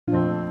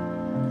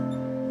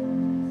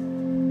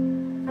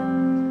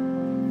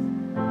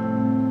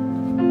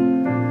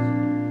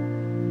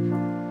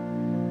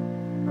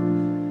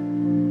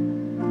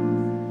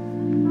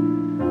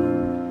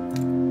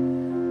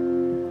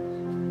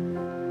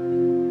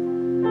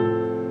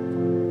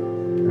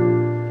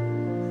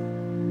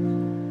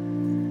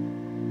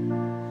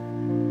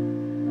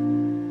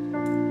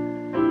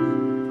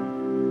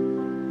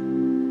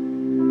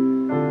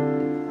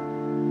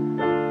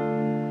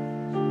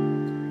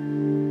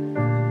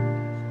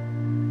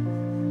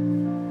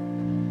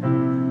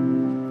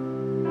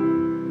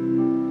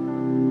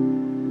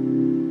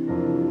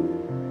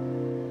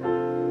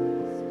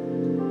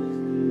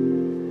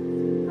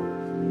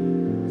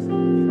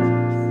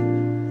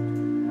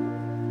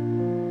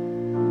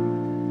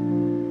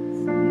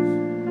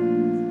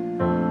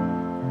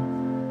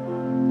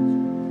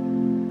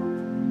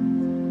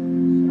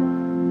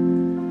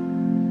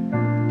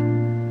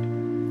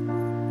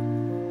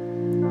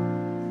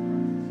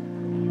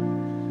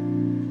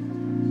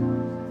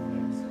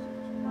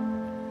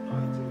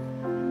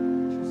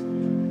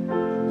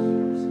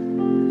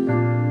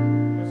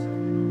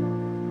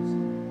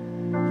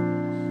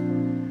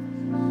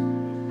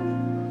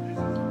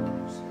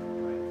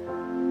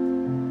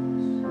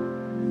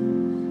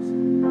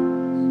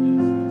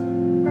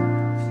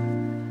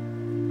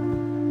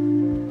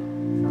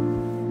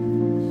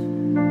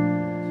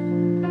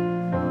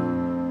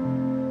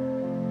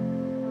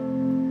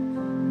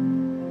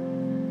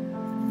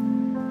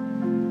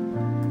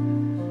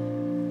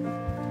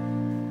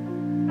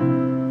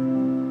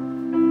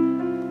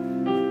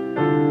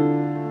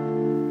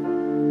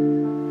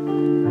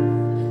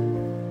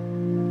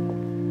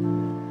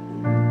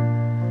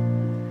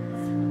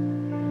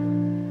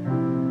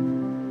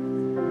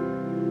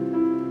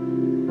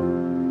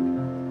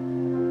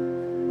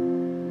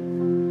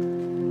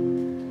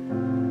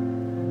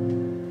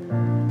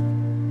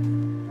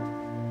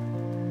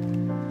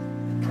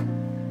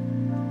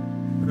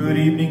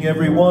evening,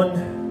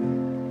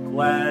 everyone.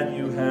 Glad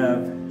you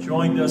have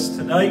joined us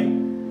tonight.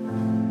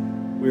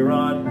 We're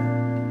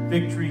on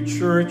Victory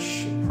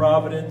Church,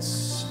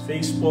 Providence,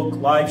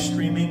 Facebook, live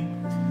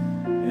streaming.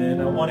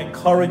 And I want to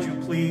encourage you,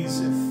 please,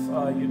 if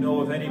you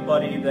know of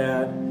anybody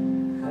that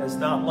has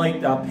not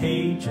liked our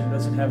page and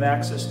doesn't have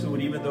access to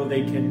it, even though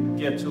they can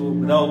get to it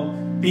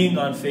without being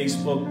on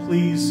Facebook,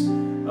 please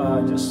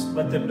just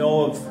let them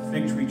know of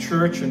Victory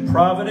Church in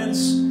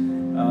Providence.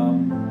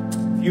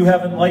 If you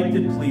haven't liked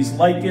it, please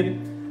like it.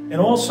 And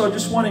also, I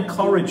just want to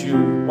encourage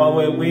you, while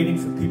we're waiting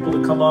for people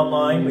to come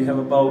online, we have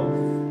about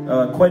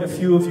quite a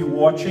few of you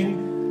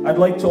watching. I'd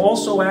like to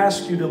also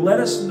ask you to let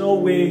us know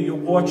where you're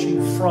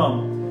watching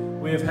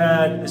from. We have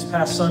had, this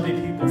past Sunday,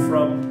 people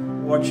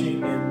from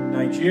watching in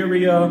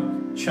Nigeria,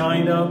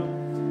 China,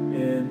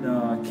 in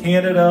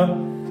Canada,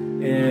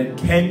 and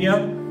Kenya,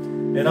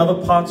 and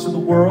other parts of the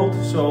world.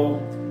 So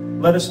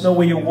let us know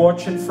where you're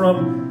watching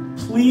from.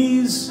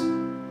 Please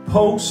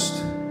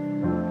post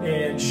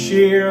and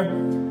share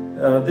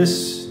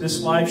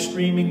this live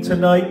streaming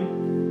tonight.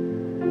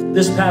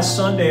 This past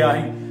Sunday,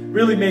 I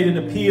really made an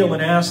appeal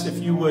and asked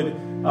if you would,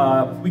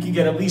 we could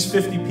get at least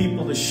 50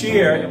 people to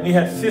share, and we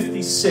had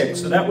 56.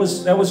 So that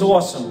was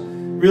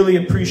awesome. Really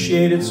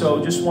appreciate it.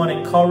 So just want to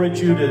encourage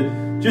you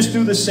to just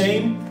do the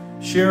same.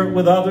 Share it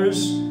with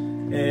others.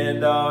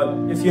 And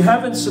if you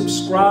haven't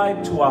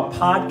subscribed to our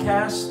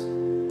podcast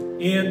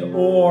and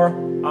or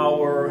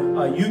our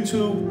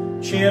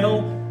YouTube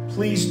channel,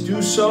 please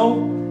do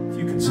so. If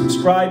you can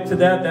subscribe to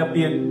that, that'd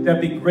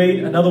be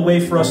great. Another way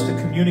for us to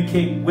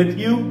communicate with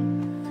you.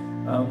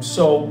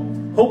 So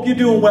hope you're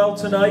doing well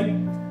tonight.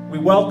 We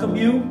welcome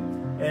you,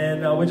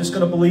 and we're just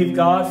going to believe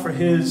God for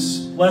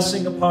His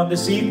blessing upon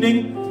this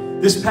evening.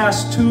 This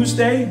past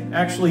Tuesday,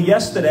 actually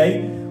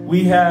yesterday,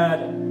 we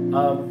had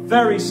a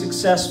very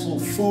successful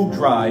food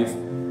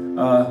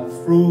drive-through.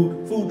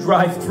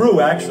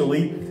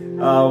 Actually,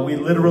 we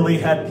literally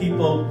had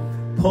people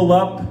pull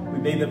up. We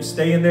made them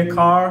stay in their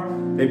car.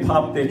 They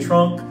popped their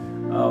trunk,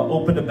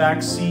 opened the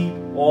back seat.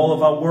 All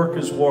of our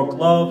workers wore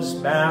gloves,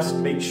 masks,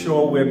 make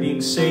sure we're being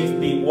safe,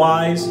 being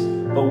wise.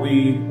 But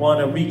we want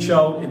to reach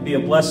out and be a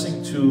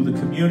blessing to the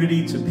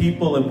community, to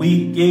people. And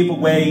we gave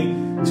away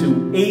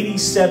to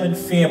 87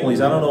 families.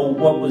 I don't know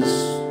what was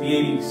the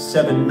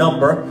 87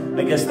 number.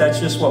 I guess that's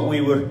just what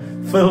we were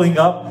filling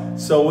up.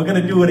 So we're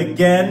going to do it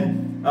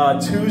again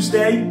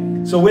Tuesday.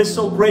 So we're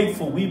so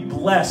grateful. We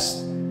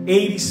blessed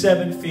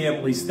 87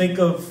 families. Think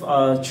of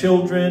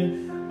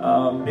children,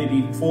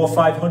 maybe 400 or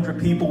 500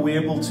 people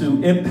we're able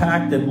to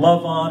impact and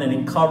love on and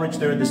encourage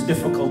during this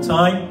difficult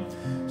time.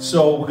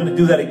 So we're going to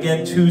do that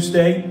again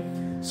Tuesday.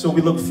 So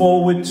we look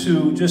forward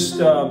to just,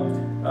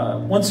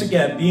 once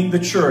again, being the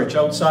church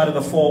outside of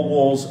the four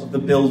walls of the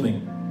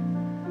building.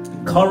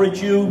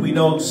 Encourage you. We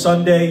know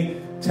Sunday,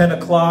 10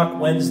 o'clock,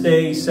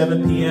 Wednesday,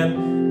 7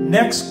 p.m.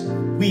 Next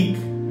week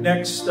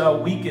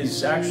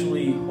is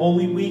actually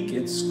Holy Week.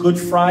 It's Good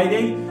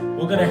Friday.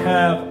 We're going to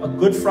have a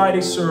Good Friday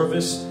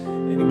service.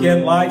 And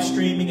again, live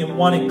streaming, and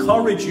want to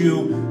encourage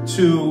you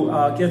to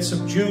get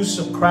some juice,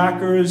 some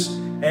crackers,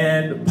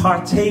 and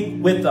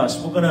partake with us.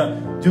 We're going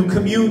to do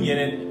communion,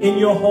 and in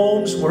your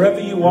homes, wherever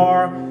you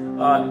are,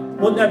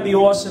 wouldn't that be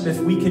awesome if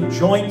we can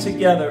join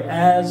together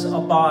as a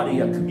body,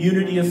 a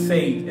community of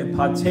faith, and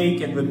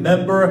partake and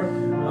remember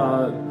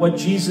what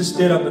Jesus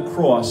did on the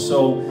cross.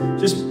 So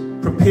just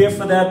prepare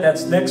for that.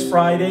 That's next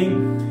Friday,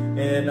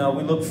 and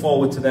we look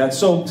forward to that.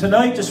 So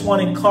tonight, just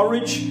want to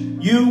encourage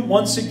you,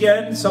 once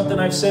again, something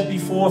I've said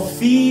before,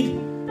 feed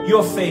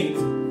your faith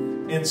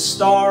and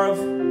starve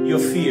your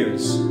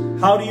fears.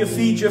 How do you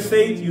feed your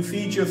faith? You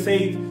feed your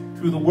faith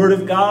through the Word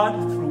of God,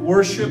 through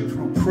worship,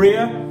 through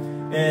prayer.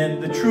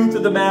 And the truth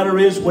of the matter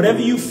is, whatever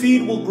you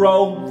feed will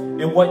grow,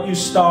 and what you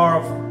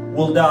starve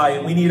will die.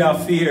 And we need our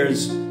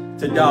fears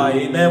to die.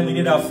 Amen? We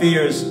need our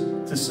fears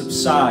to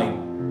subside.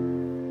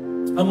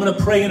 I'm going to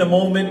pray in a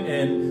moment,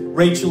 and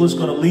Rachel is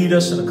going to lead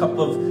us in a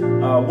couple of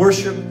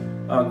worship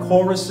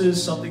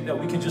choruses, something that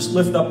we can just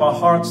lift up our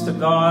hearts to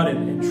God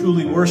and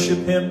truly worship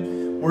Him.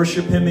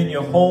 Worship Him in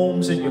your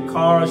homes, in your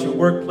cars, your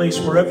workplace,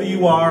 wherever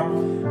you are,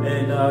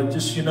 and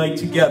just unite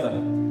together.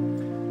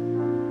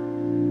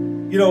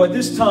 You know, at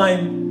this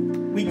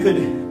time, we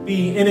could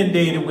be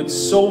inundated with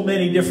so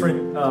many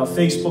different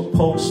Facebook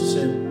posts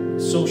and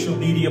social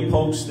media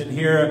posts, and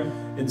hear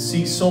and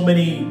see so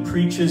many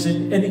preachers.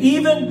 And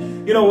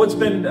even, you know, what's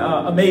been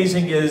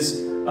amazing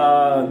is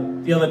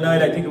the other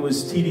night, I think it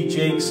was T.D.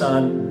 Jakes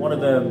on one of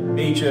the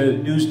major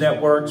news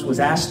networks was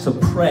asked to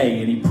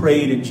pray, and he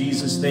prayed in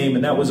Jesus' name,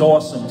 and that was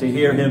awesome to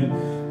hear him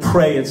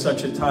pray at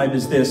such a time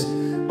as this.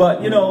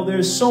 But, you know,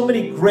 there's so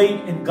many great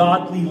and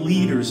godly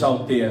leaders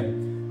out there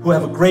who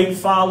have a great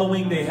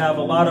following. They have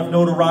a lot of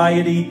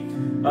notoriety.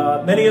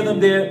 Many of them,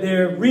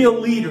 they're real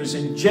leaders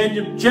and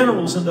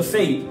generals in the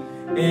faith.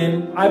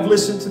 And I've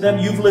listened to them.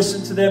 You've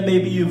listened to them.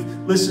 Maybe you've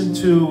listened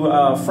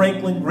to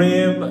Franklin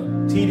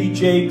Graham, T.D.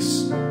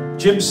 Jakes,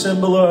 Jim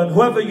Cymbala, and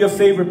whoever your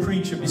favorite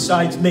preacher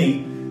besides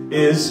me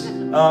is,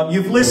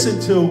 you've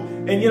listened to.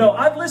 And, you know,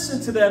 I've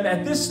listened to them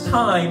at this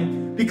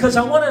time because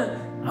I want to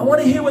I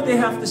want to hear what they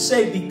have to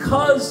say,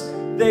 because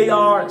they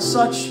are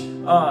such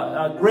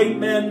great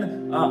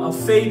men of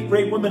faith,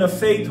 great women of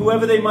faith,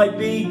 whoever they might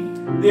be.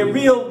 They're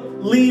real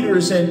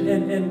leaders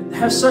and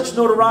have such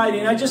notoriety.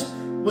 And I just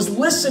was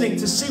listening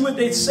to see what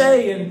they'd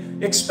say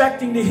and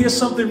expecting to hear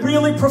something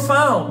really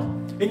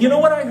profound. And you know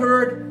what I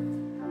heard?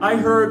 I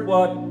heard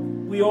what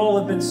we all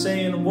have been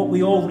saying and what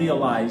we all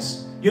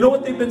realize. You know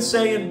what they've been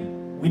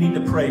saying? We need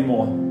to pray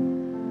more.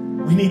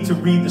 We need to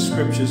read the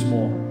scriptures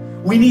more.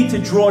 We need to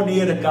draw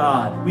near to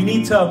God. We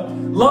need to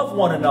love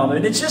one another.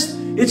 And it's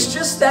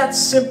just that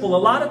simple. A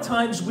lot of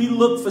times we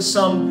look for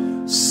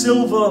some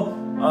silver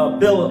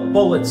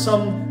bullet,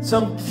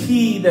 some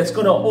key that's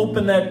going to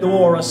open that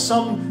door, or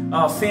some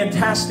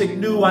fantastic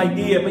new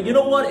idea. But you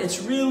know what?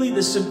 It's really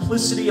the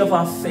simplicity of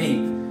our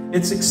faith.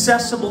 It's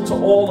accessible to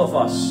all of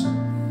us.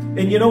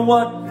 And you know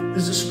what?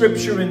 There's a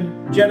scripture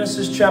in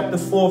Genesis chapter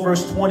 4,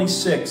 verse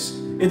 26.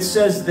 It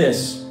says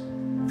this: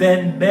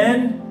 then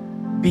men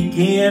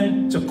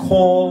began to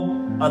call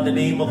on the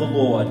name of the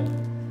Lord.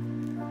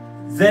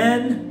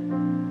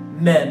 Then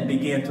men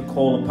began to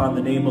call upon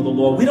the name of the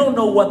Lord. We don't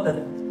know what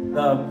the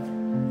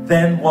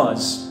then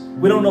was.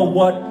 We don't know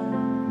what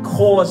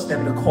caused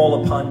them to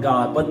call upon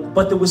God.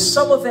 But there was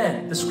some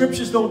event. The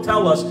scriptures don't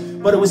tell us.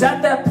 But it was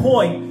at that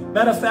point.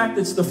 Matter of fact,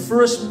 it's the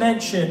first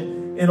mention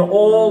in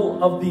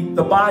all of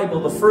the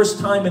Bible, the first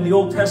time in the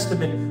Old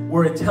Testament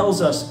where it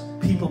tells us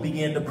people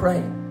began to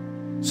pray.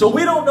 So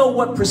we don't know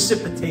what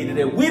precipitated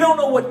it. We don't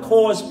know what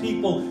caused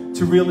people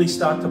to really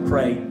start to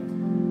pray.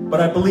 But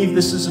I believe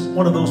this is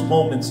one of those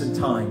moments in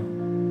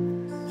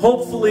time.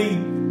 Hopefully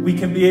we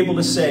can be able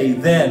to say,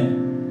 then,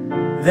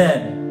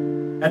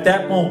 at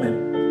that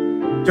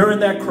moment, during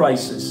that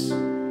crisis,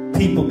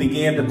 people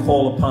began to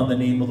call upon the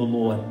name of the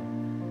Lord.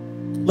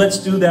 Let's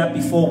do that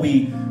before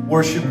we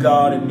worship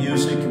God in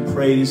music and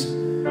praise.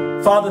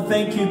 Father,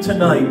 thank you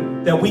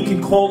tonight that we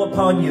can call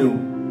upon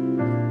you.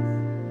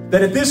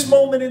 That at this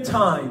moment in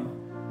time,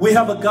 we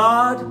have a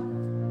God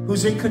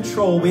who's in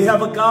control. We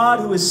have a God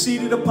who is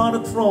seated upon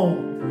a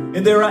throne.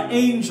 And there are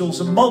angels,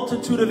 a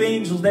multitude of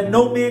angels that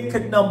no man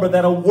can number,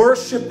 that are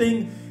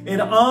worshiping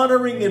and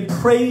honoring and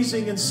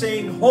praising and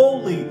saying,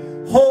 holy,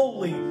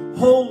 holy,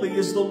 holy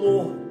is the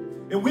Lord.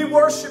 And we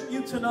worship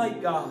you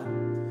tonight, God.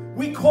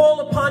 We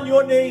call upon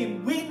your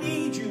name. We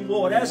need you,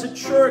 Lord, as a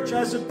church,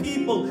 as a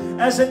people,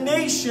 as a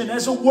nation,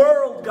 as a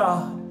world,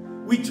 God.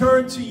 We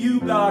turn to you,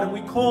 God, and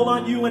we call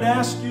on you and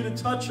ask you to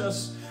touch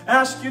us,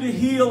 ask you to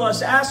heal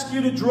us, ask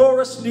you to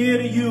draw us near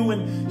to you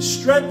and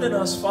strengthen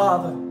us,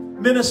 Father.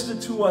 Minister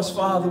to us,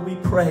 Father, we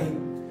pray.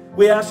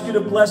 We ask you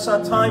to bless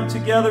our time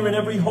together in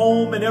every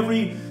home and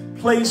every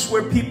place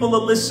where people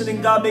are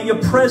listening. God, may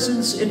your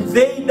presence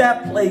invade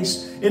that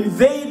place,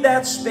 invade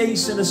that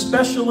space in a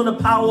special and a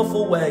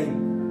powerful way.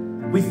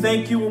 We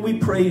thank you and we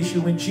praise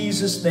you in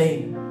Jesus'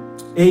 name.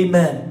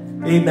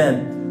 Amen.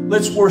 Amen.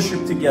 Let's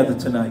worship together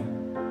tonight.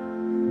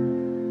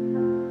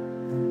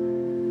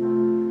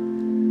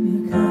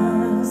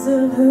 Because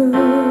of who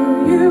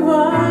you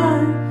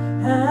are,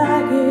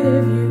 I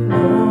give you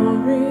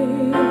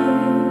glory.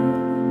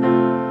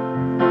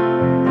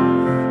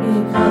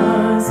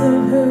 Because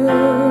of who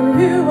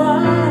you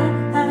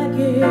are, I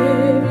give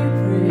you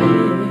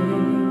praise.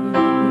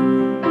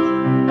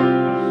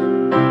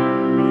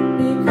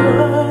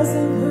 Because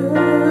of who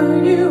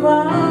you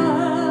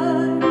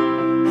are,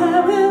 I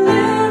will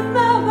lift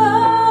my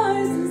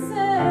voice and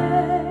say,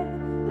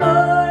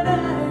 Lord, I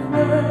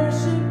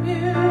worship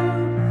you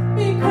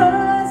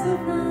because of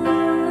who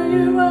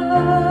you are.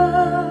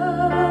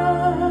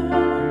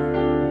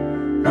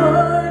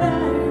 Lord, I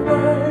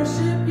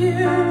worship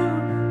you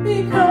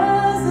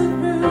because of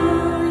who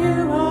you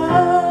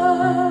are.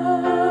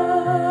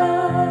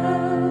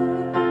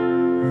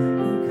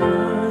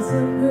 Because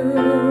of who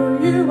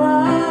you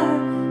are,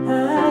 I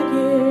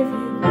give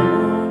you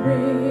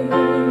glory.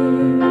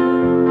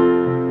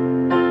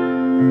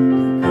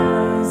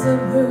 Because of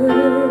who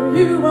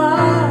you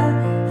are,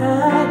 I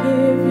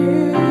give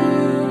you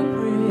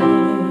praise.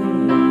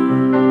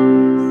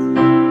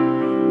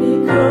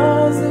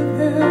 Because of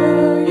who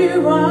you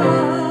are,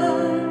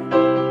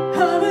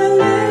 I will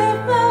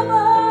lift my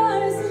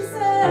voice and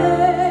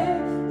say,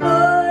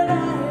 Lord,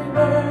 I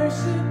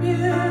worship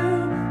you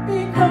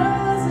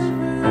because of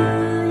who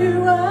you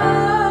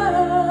are.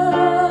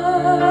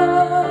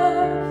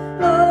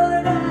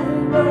 Lord, I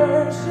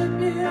worship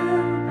you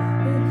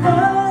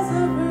because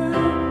of who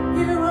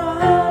you are.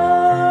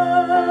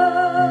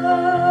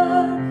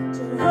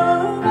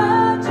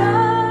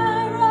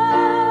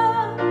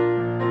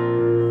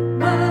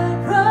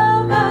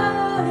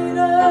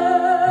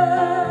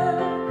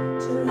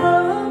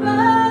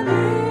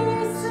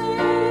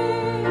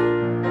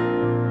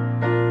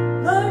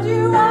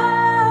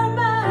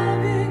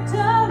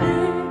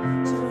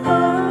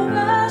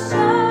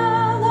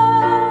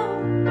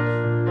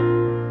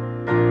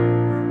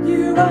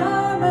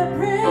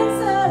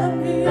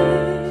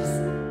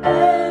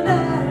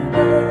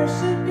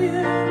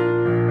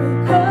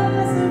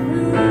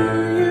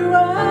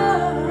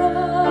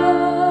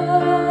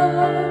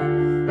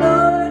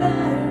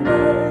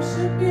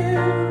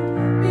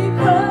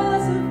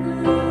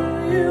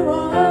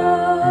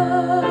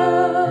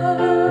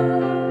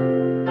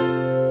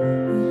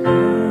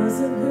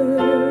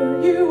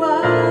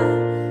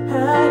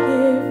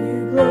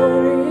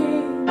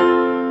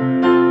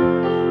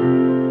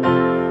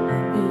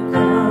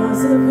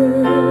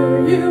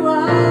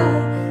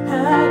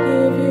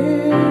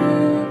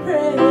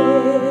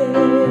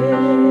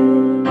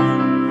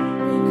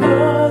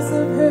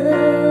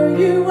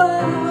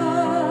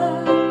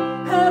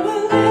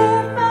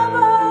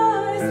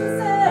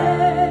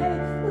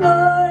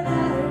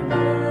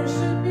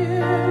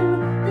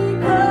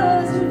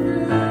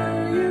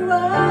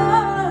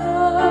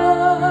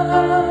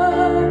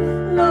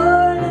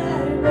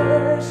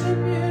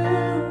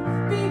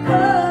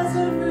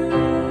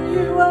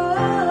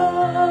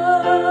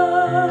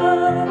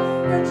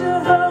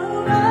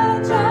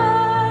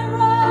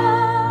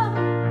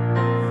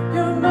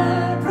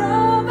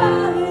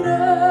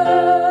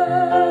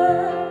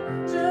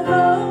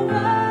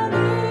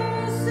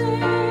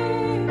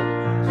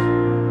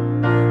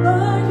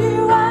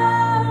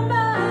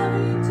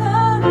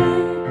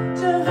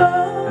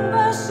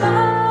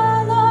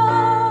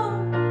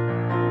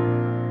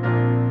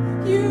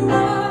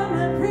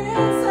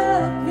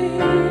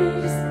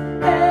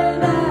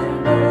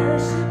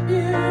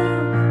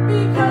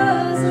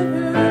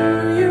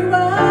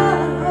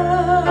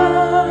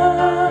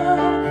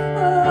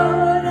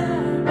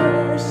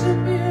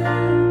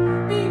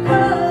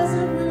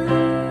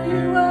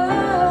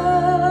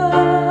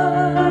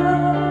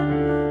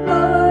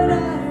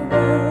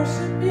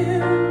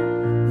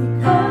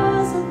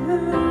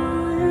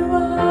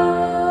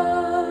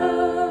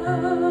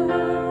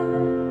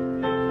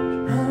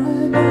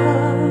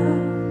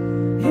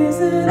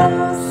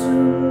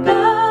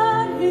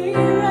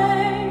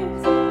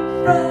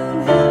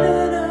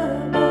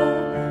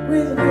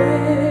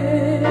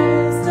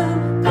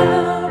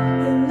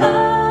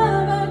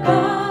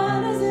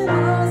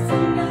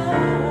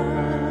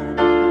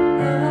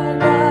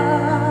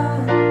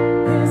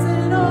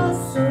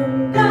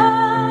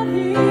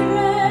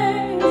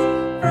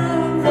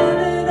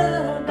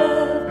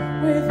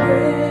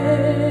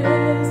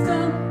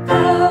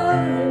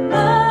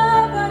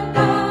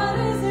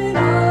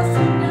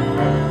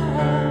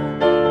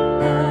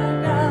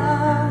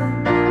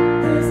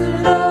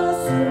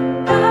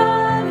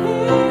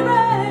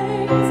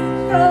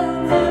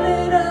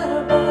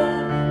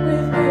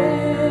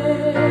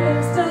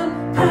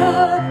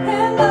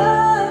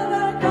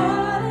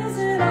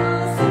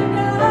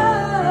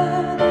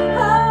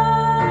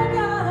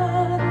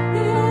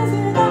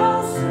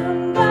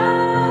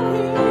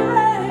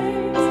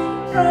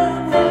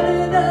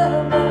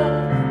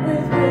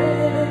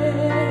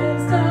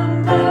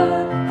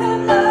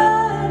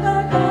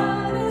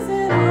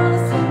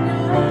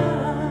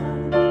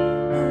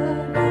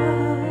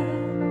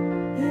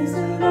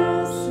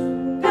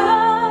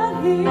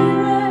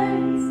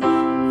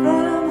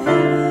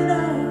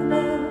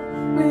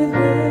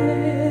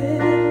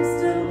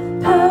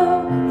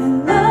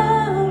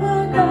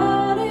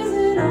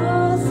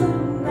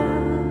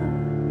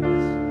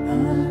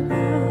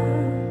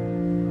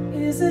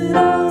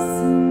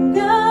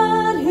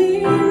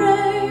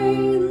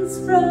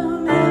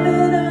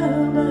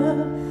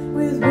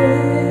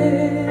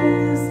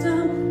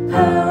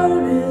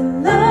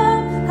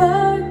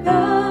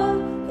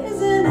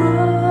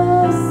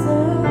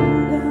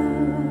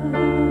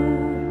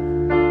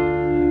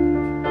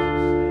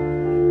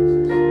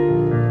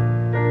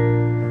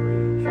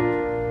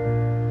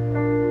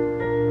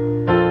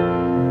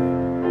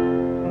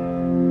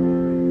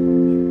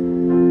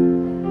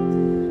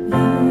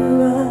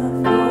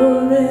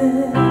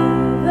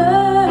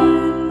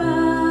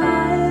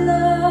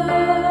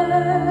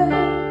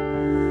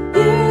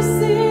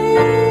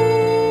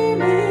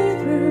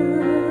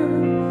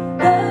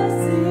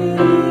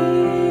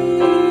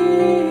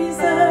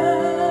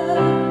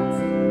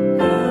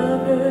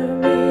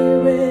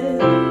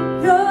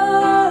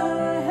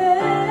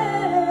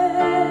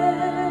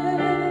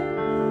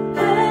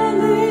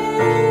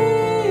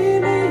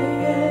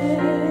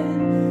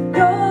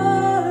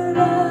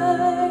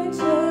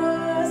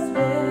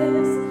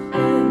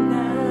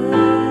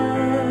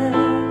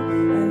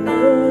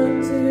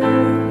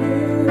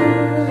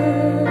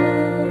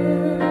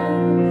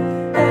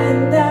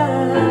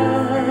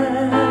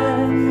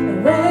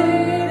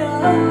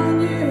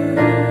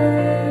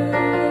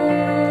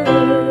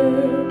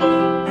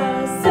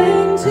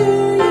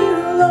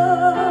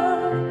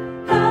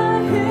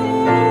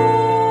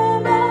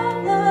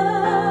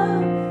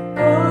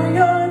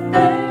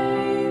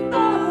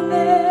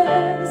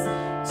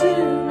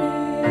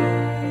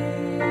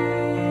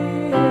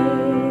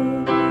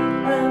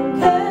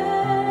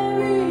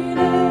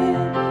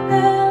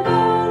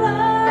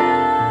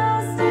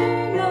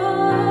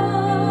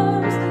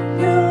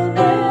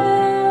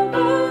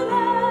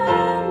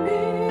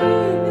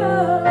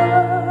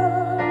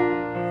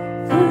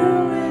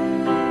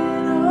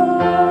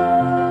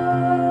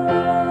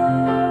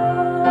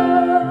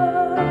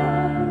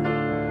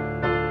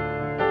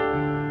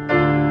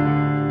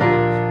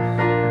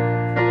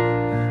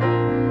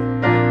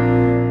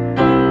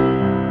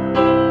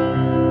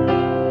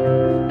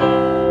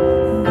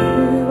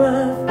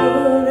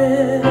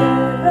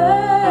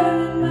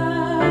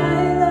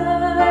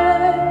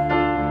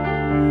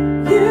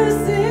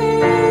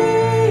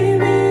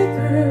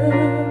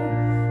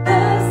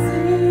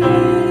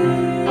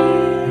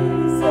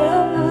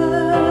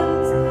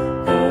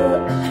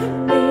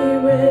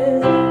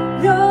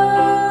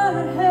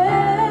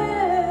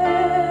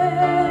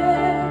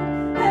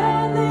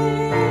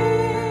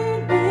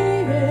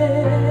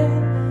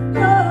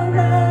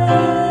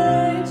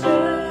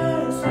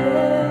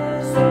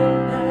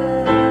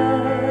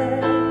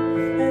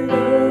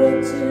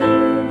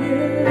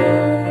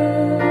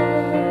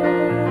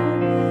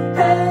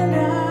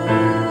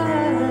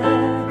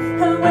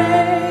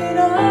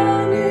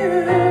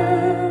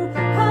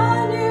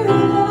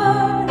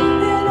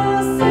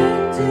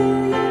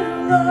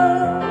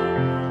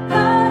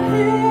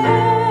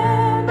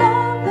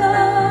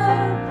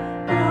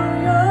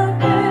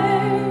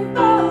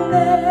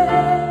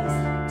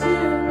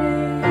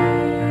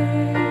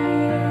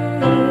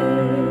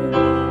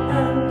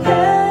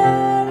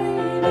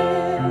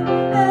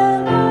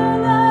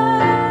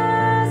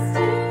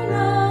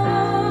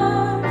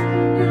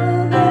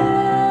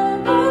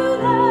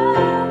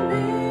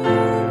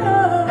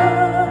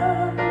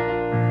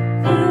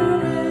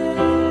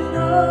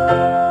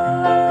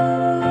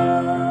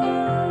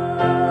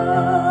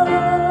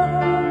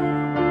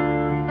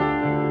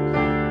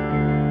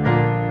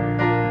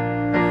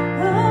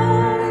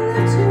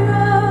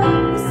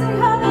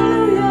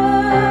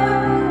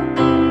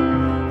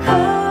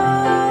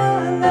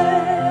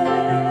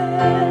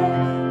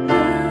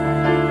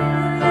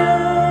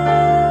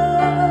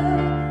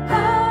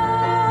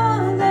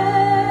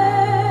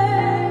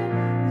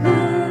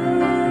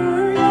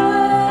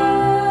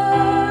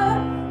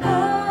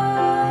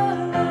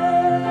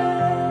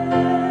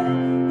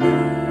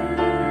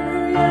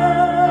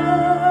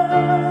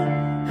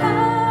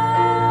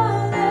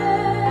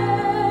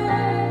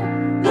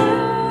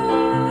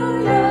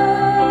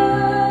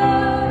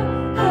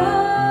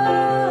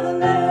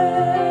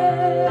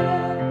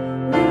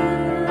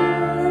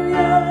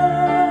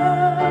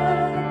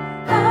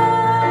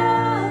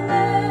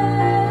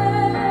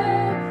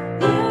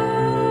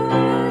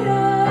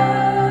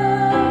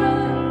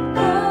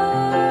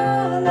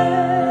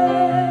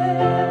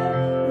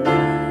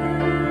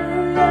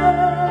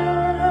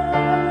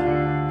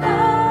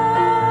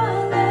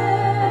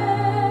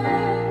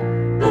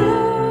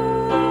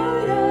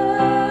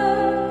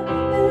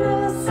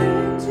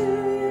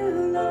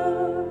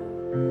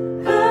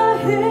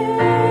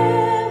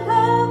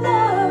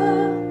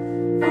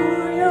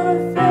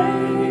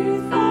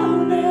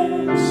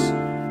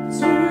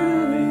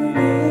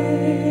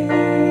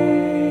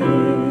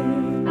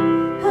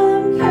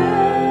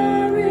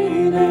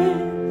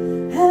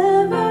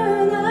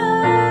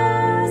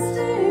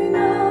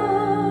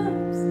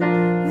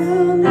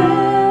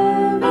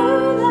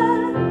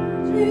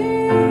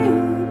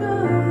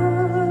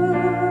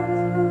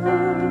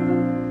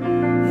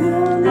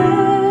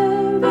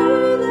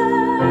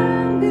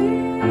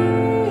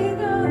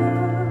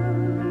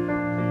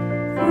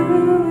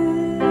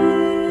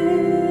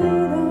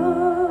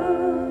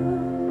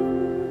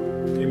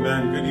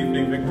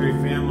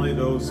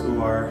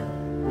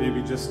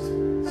 maybe just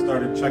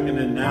started checking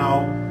in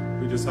now,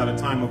 we just had a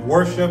time of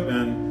worship,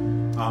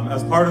 and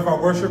as part of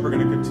our worship, we're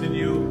going to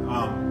continue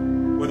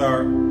with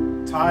our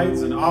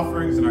tithes and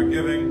offerings and our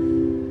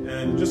giving.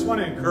 And just want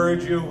to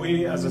encourage you,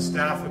 we as a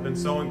staff have been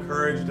so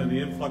encouraged in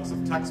the influx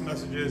of text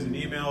messages and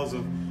emails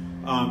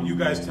of you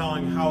guys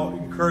telling how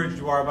encouraged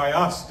you are by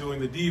us doing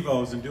the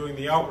devos and doing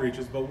the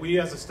outreaches, but we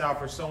as a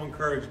staff are so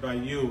encouraged by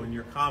you and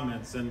your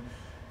comments and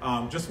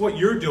just what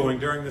you're doing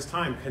during this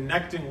time,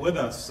 connecting with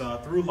us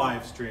through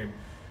Livestream.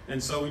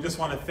 And so we just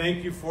want to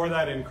thank you for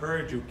that,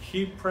 encourage you.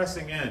 Keep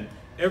pressing in.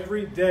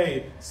 Every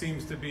day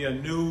seems to be a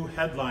new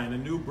headline, a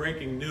new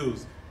breaking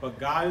news, but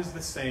God is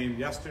the same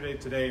yesterday,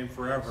 today, and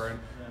forever. And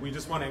we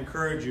just want to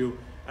encourage you,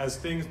 as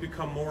things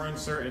become more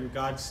uncertain,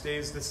 God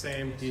stays the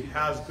same. He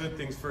has good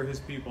things for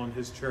his people and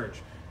his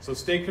church. So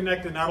stay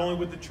connected not only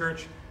with the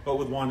church, but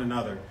with one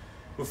another.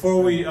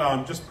 Before we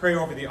just pray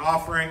over the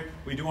offering,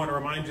 we do want to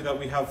remind you that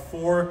we have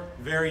 4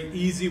 very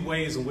easy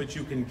ways in which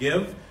you can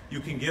give. You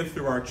can give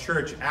through our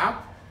church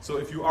app. So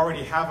if you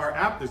already have our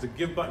app, there's a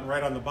give button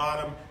right on the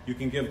bottom. You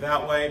can give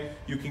that way.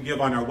 You can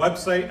give on our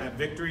website at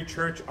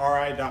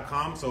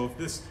victorychurchri.com. So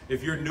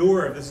if you're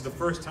newer, if this is the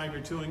first time you're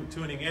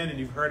tuning in and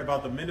you've heard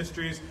about the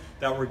ministries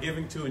that we're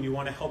giving to and you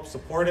want to help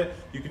support it,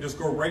 you can just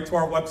go right to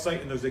our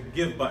website and there's a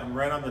give button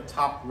right on the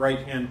top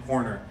right-hand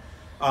corner.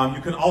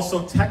 You can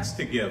also text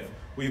to give.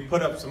 We've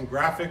put up some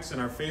graphics in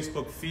our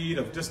Facebook feed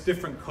of just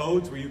different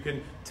codes where you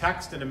can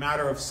text in a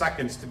matter of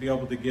seconds to be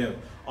able to give.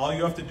 All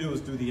you have to do is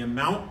do the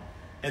amount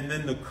and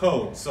then the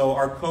code. So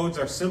our codes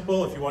are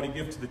simple. If you want to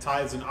give to the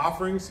tithes and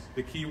offerings,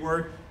 the key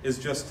word is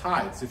just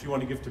tithes. If you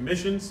want to give to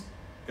missions,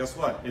 guess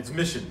what? It's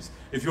missions.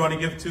 If you want to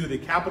give to the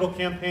capital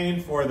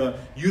campaign for the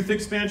youth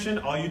expansion,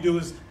 all you do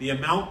is the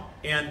amount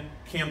and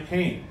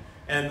campaign.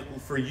 And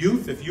for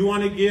youth, if you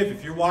want to give,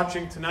 if you're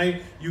watching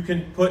tonight, you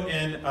can put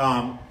in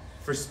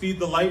for Speed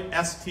the Light,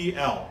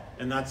 STL.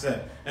 And that's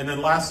it. And then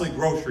lastly,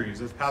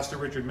 groceries. As Pastor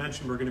Richard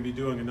mentioned, we're going to be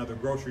doing another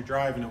grocery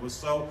drive, and it was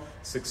so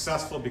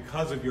successful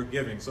because of your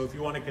giving. So if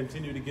you want to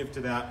continue to give to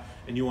that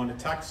and you want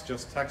to text,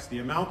 just text the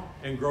amount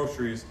and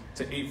groceries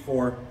to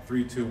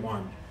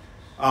 84321.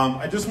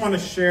 I just want to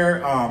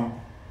share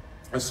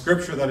a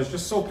scripture that is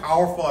just so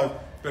powerful.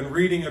 I've been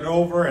reading it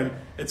over, and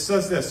it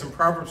says this in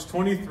Proverbs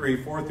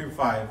 23,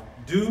 4-5.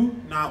 Do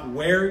not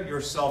wear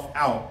yourself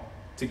out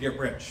to get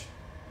rich.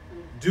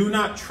 Do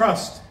not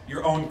trust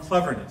your own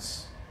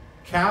cleverness.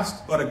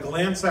 Cast but a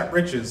glance at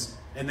riches,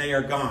 and they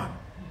are gone,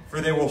 for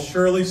they will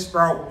surely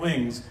sprout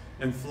wings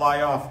and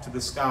fly off to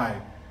the sky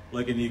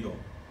like an eagle.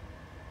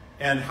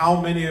 And how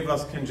many of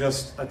us can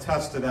just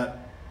attest to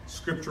that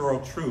scriptural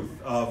truth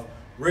of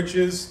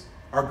riches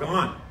are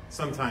gone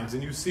sometimes,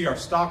 and you see our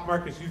stock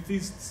markets, you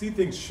see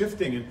things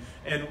shifting,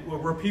 and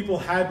where people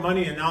had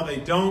money and now they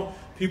don't,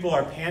 people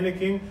are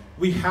panicking.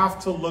 We have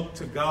to look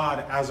to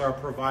God as our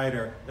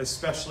provider,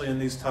 especially in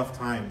these tough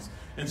times.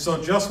 And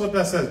so just what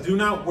that says, do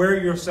not wear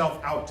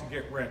yourself out to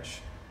get rich.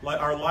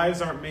 Our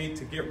lives aren't made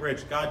to get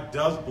rich. God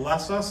does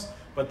bless us,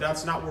 but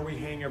that's not where we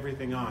hang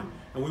everything on.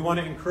 And we want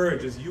to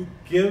encourage, as you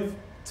give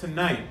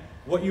tonight,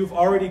 what you've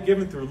already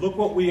given through, look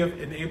what we have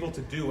been able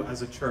to do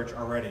as a church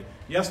already.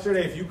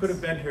 Yesterday, if you could have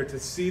been here to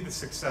see the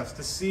success,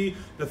 to see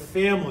the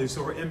families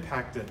who were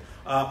impacted.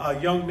 A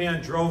young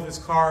man drove his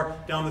car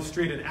down the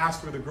street and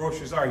asked where the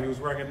groceries are. He was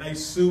wearing a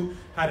nice suit,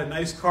 had a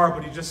nice car,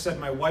 but he just said,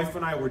 my wife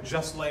and I were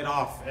just laid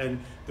off, and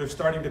they're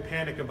starting to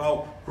panic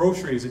about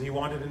groceries, and he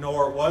wanted to know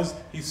where it was.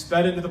 He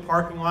sped into the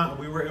parking lot, and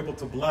we were able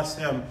to bless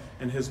him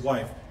and his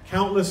wife.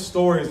 Countless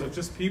stories of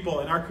just people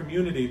in our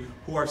community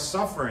who are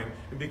suffering,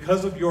 and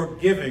because of your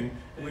giving,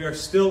 we are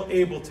still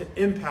able to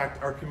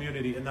impact our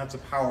community, and that's a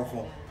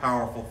powerful,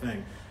 powerful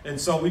thing. And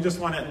so we just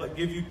want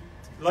to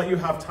let you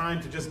have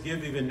time to just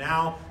give even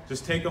now.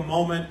 Just take a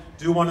moment,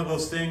 do one of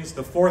those things.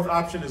 The fourth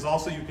option is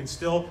also you can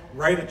still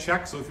write a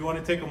check. So if you want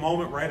to take a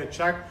moment, write a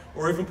check,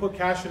 or even put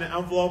cash in an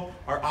envelope.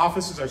 Our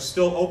offices are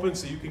still open,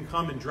 so you can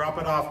come and drop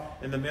it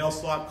off in the mail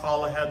slot,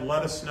 call ahead,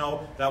 let us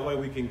know. That way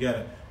we can get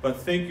it. But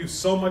thank you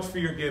so much for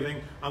your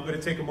giving. I'm going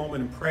to take a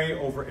moment and pray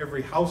over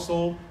every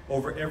household,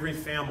 over every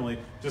family,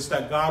 just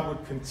that God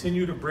would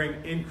continue to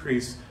bring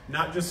increase,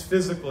 not just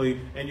physically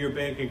in your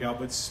bank account,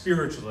 but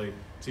spiritually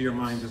to your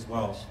mind as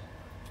well.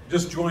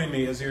 Just join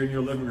me as you're in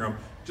your living room.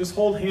 Just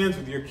hold hands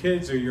with your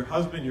kids or your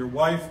husband, your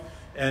wife.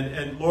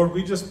 And Lord,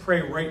 we just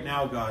pray right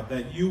now, God,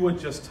 that you would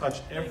just touch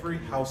every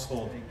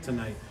household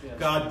tonight.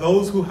 God,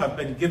 those who have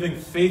been giving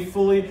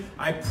faithfully,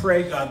 I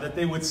pray, God, that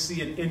they would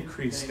see an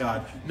increase,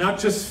 God. Not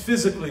just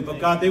physically, but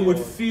God, they would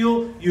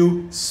feel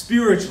you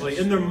spiritually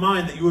in their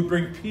mind, that you would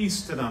bring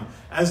peace to them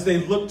as they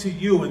look to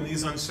you in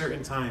these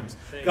uncertain times.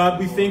 God,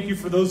 we thank you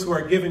for those who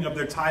are giving of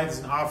their tithes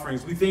and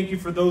offerings. We thank you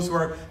for those who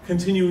are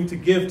continuing to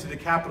give to the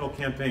capital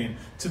campaign,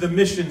 to the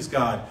missions,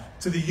 God,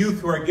 to the youth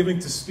who are giving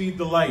to Speed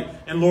the Light.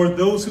 And Lord,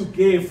 those who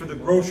gave for the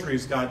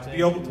groceries, God, to be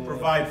able to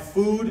provide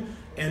food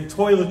and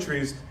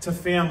toiletries to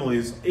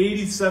families,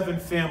 87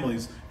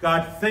 families.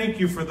 God, thank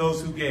you for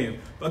those who gave.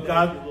 But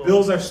God,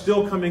 bills are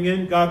still coming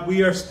in. God,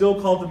 we are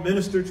still called to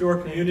minister to our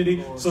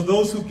community. So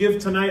those who give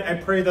tonight, I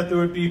pray that there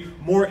would be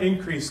more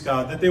increase,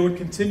 God, that they would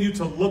continue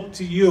to look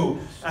to you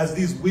as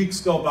these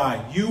weeks go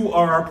by. You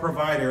are our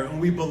provider,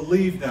 and we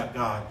believe that,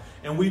 God.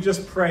 And we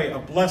just pray a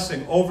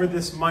blessing over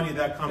this money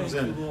that comes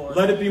in.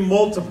 Let it be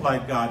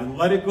multiplied, God, and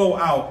let it go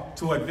out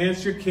to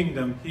advance your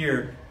kingdom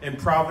here in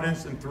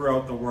Providence and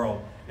throughout the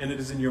world. And it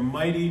is in your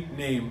mighty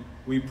name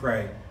we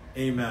pray.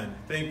 Amen.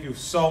 Thank you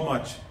so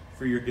much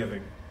for your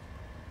giving.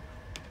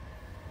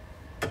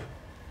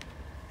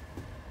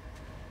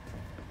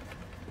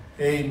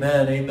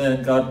 Amen,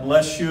 amen. God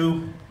bless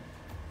you.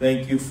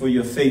 Thank you for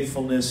your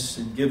faithfulness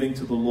in giving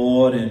to the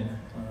Lord and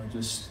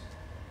just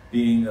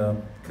being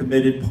a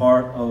committed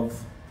part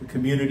of the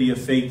community of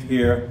faith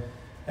here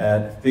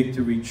at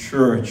Victory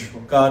Church.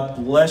 Well, God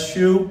bless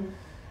you.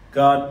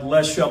 God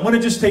bless you. I'm going to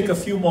just take a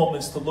few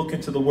moments to look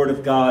into the Word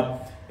of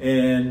God.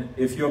 And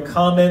if you're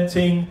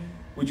commenting,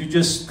 would you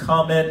just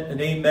comment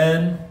an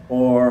amen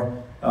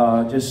or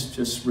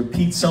just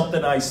repeat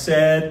something I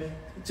said?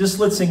 Just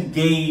let's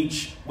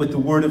engage with the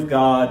Word of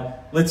God.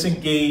 Let's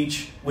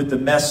engage with the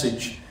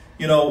message.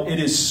 You know, it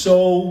is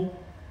so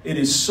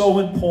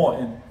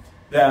important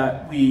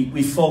that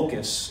we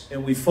focus,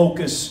 and we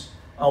focus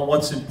on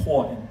what's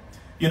important.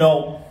 You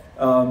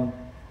know,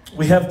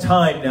 we have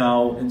time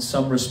now in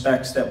some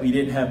respects that we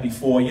didn't have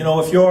before. You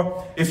know,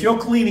 if you're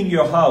cleaning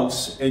your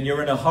house and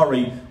you're in a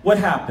hurry, what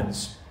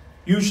happens?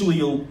 Usually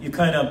you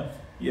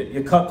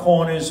cut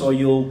corners, or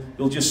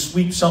you'll just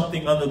sweep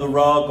something under the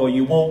rug, or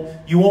you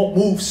won't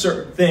move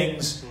certain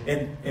things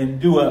and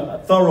do a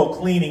thorough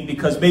cleaning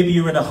because maybe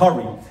you're in a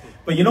hurry.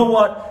 But you know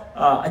what?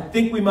 I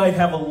think we might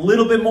have a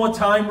little bit more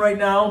time right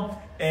now.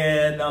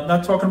 And I'm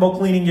not talking about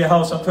cleaning your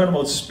house. I'm talking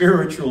about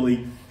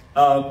spiritually,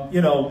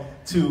 you know,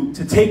 to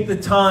take the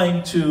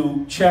time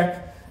to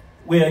check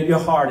where your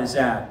heart is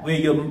at, where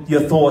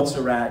your thoughts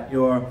are at,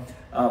 your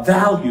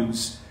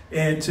values,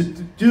 and to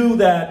do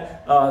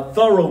that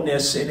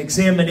thoroughness and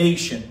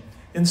examination.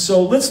 And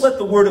so let's let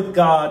the Word of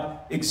God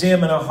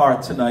examine our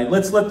heart tonight.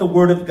 Let's let the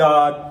Word of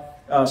God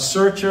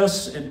search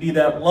us and be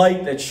that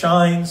light that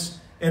shines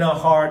in our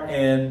heart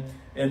and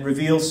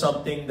reveal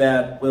something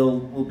that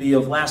will be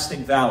of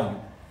lasting value.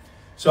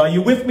 So are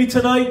you with me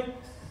tonight?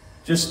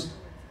 Just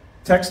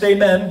text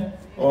amen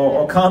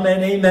or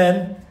comment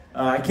amen.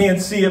 I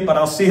can't see it, but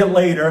I'll see it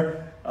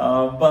later.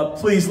 But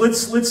please,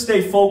 let's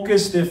stay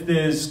focused. If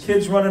there's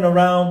kids running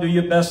around, do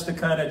your best to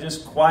kind of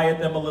just quiet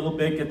them a little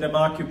bit, get them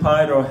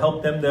occupied, or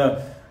help them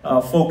to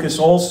focus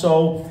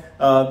also.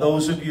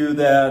 Those of you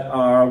that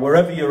are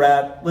wherever you're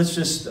at, let's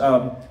just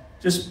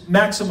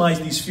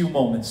maximize these few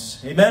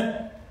moments.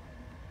 Amen?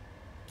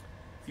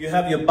 If you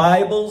have your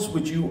Bibles,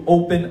 would you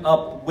open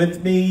up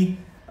with me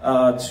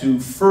to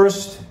 1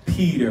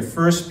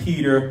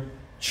 Peter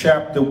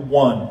chapter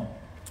 1.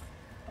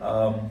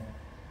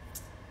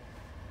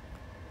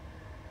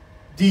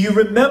 Do you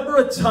remember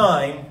a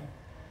time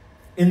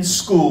in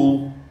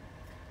school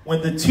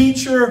when the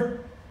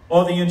teacher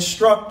or the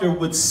instructor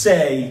would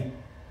say,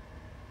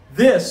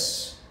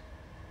 this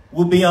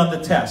will be on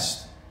the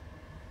test.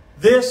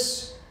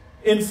 This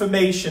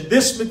information,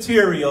 this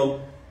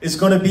material is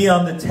going to be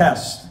on the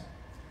test.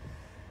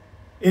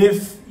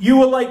 If you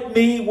were like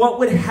me, what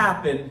would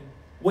happen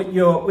with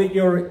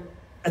your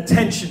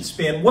attention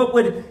span? What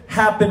would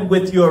happen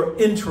with your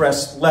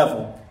interest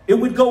level? It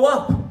would go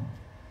up.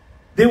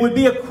 There would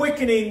be a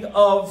quickening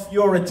of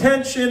your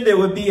attention. There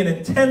would be an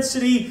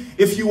intensity.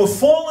 If you were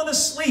falling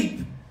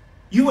asleep,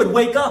 you would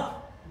wake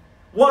up.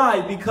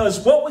 Why? Because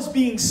what was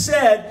being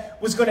said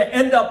was going to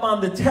end up on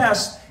the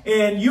test,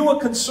 and you were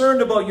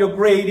concerned about your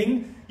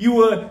grading. You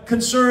were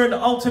concerned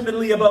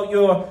ultimately about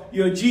your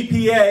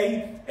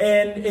GPA.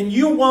 And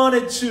you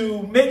wanted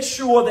to make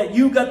sure that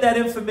you got that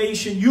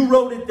information, you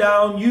wrote it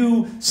down,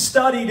 you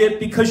studied it,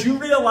 because you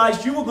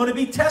realized you were going to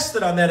be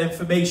tested on that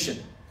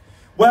information.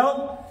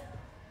 Well,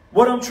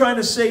 what I'm trying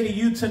to say to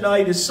you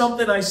tonight is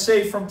something I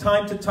say from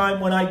time to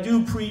time when I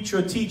do preach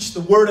or teach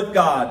the Word of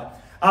God.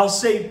 I'll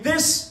say,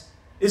 this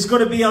is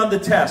going to be on the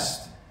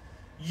test.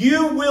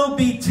 You will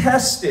be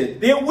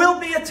tested. There will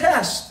be a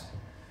test.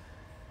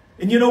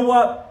 And you know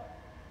what?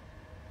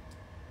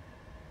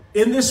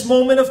 In this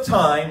moment of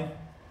time,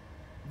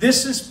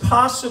 this is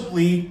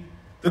possibly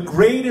the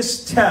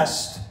greatest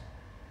test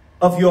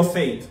of your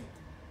faith.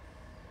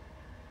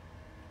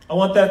 I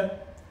want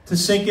that to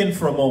sink in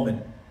for a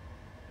moment.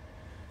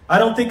 I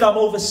don't think I'm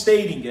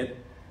overstating it,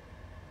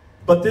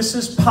 but this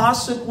is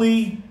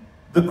possibly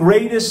the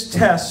greatest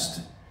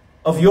test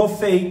of your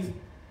faith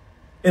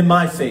and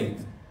my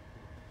faith.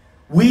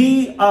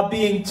 We are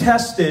being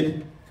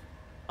tested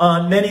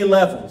on many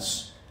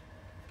levels,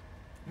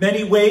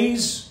 many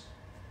ways,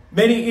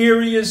 many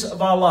areas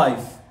of our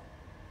life.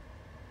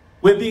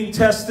 We're being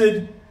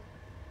tested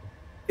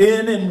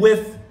in and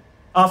with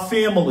our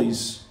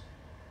families,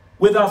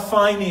 with our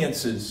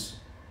finances,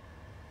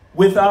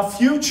 with our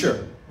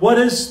future. What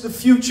is the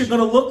future going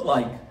to look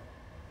like?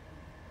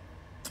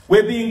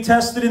 We're being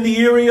tested in the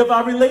area of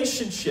our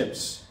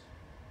relationships.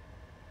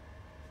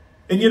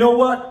 And you know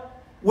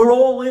what? We're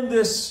all in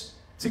this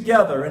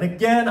together. And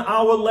again,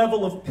 our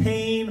level of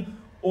pain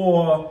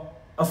or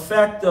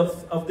effect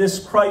of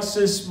this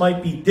crisis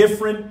might be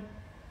different.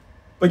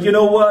 But you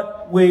know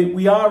what?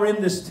 We are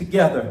in this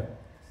together.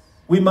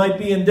 We might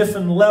be in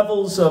different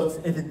levels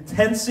of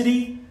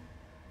intensity.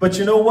 But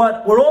you know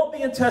what? We're all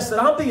being tested.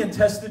 I'm being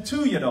tested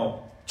too, you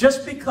know.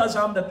 Just because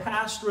I'm the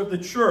pastor of the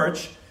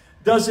church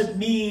doesn't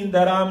mean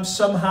that I'm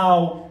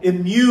somehow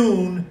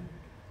immune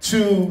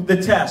to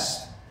the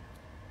test.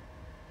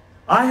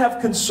 I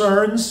have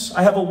concerns.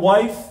 I have a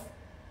wife.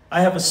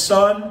 I have a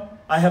son.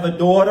 I have a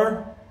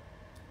daughter.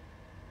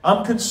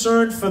 I'm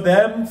concerned for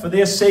them, for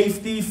their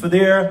safety, for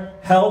their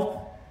health,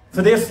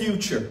 for their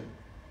future.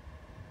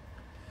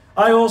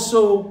 I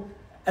also,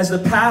 as a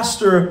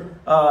pastor,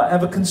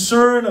 have a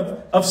concern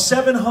of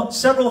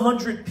several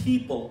hundred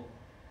people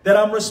that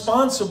I'm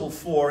responsible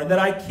for and that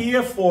I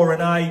care for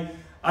and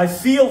I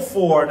feel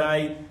for and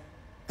I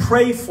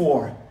pray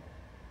for.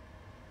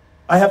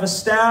 I have a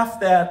staff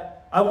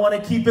that I want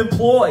to keep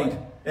employed,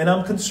 and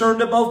I'm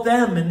concerned about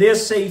them and their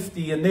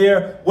safety and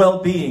their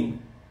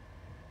well-being.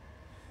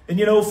 And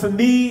you know, for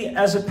me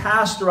as a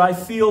pastor, I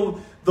feel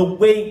the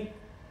weight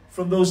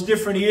from those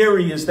different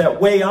areas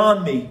that weigh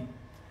on me.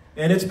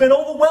 And it's been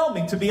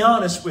overwhelming, to be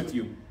honest with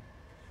you.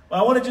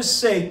 I want to just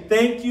say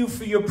thank you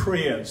for your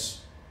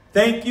prayers.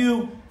 Thank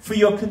you for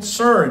your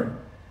concern.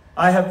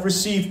 I have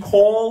received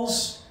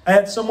calls. I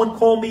had someone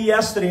call me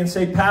yesterday and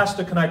say,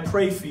 Pastor, can I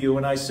pray for you?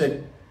 And I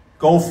said,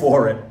 go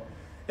for it.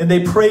 And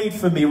they prayed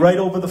for me right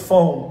over the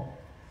phone.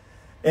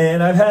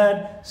 And I've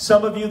had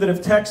some of you that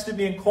have texted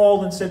me and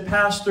called and said,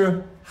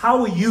 Pastor,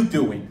 how are you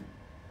doing?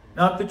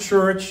 Not the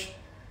church,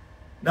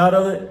 not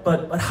other,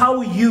 but how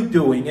are you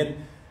doing?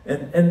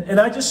 And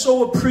I just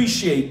so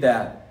appreciate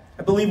that.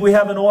 I believe we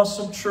have an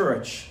awesome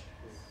church.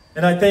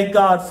 And I thank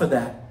God for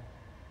that.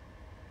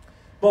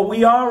 But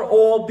we are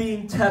all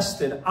being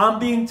tested. I'm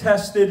being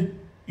tested.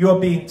 You're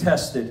being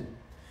tested.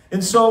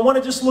 And so I want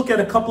to just look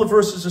at a couple of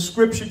verses of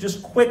Scripture,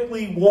 just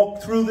quickly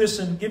walk through this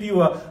and give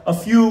you a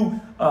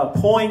few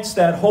points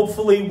that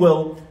hopefully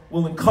will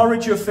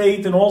encourage your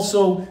faith and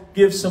also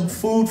give some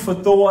food for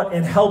thought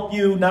and help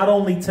you not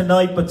only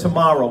tonight but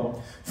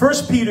tomorrow. 1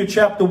 Peter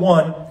chapter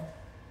 1,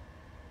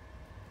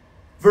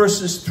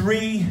 verses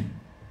 3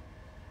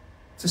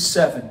 to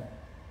 7.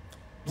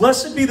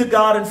 Blessed be the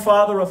God and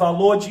Father of our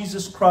Lord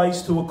Jesus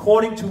Christ, who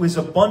according to his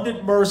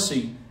abundant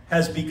mercy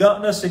has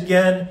begotten us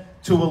again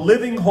to a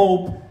living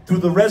hope through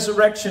the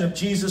resurrection of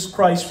Jesus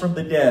Christ from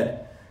the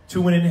dead,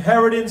 to an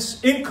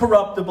inheritance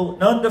incorruptible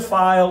and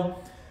undefiled,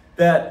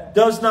 that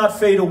does not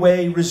fade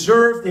away,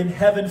 reserved in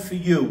heaven for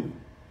you,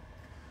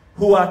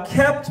 who are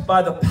kept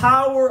by the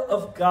power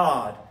of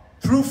God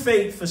through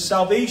faith for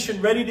salvation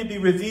ready to be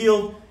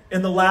revealed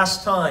in the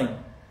last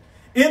time.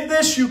 In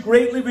this you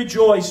greatly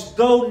rejoice,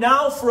 though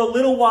now for a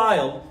little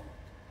while,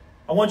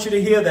 I want you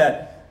to hear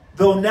that,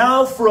 though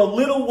now for a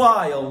little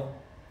while,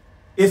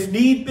 if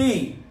need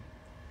be,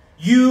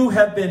 you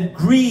have been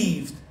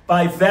grieved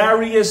by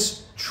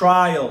various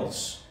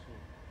trials.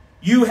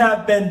 You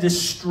have been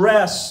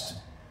distressed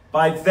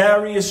by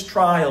various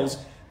trials,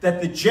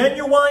 that the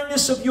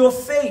genuineness of your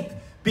faith,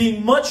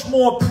 being much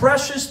more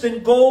precious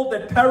than gold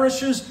that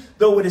perishes,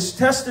 though it is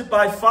tested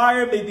by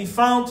fire, may be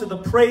found to the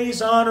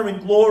praise, honor,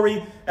 and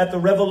glory at the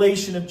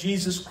revelation of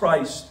Jesus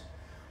Christ,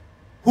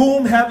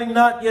 whom having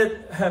not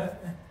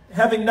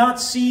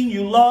seen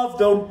you love,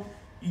 though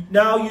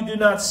now you do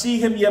not see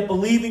him, yet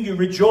believing you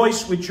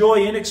rejoice with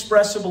joy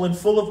inexpressible and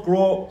full of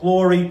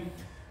glory,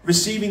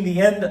 receiving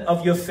the end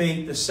of your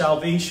faith, the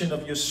salvation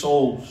of your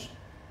souls.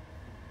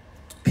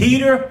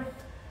 Peter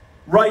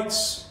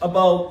writes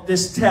about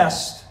this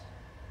test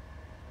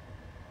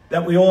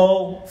that we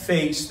all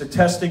face, the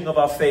testing of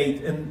our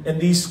faith in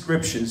these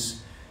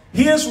scriptures.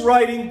 Peter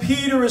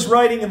is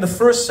writing in the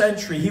first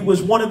century. He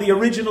was one of the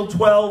original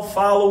 12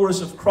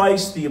 followers of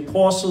Christ, the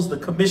apostles, the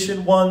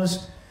commissioned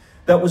ones,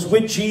 that was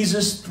with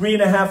Jesus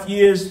 3.5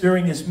 years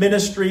during his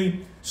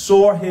ministry,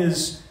 saw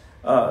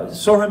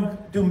him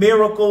do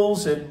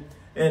miracles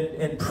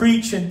and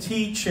preach and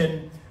teach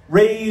and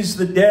raise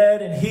the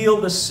dead and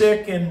heal the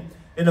sick and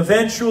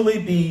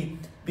eventually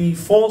be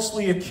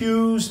falsely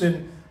accused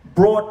and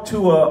brought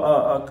to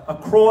a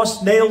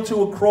cross, nailed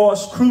to a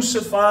cross,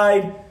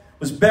 crucified,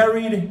 was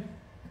buried.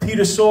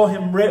 Peter saw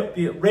him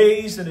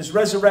raised in his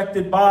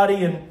resurrected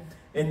body,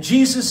 and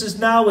Jesus is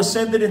now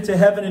ascended into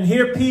heaven. And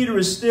here Peter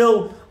is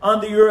still on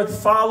the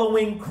earth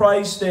following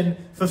Christ and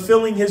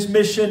fulfilling his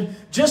mission,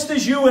 just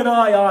as you and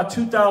I are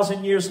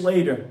 2,000 years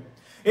later.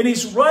 And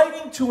he's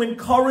writing to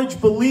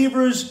encourage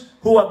believers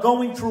who are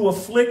going through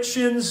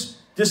afflictions,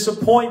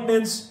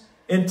 disappointments,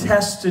 and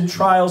tests and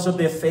trials of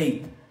their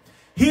faith.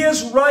 He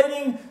is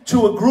writing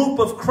to a group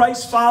of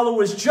Christ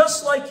followers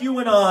just like you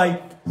and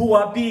I, who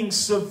are being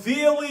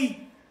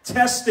severely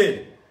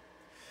tested.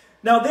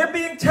 Now, they're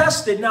being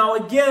tested. Now,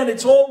 again,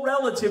 it's all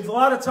relative. A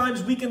lot of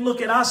times we can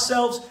look at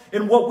ourselves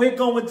and what we're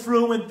going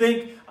through and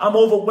think, I'm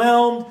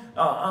overwhelmed,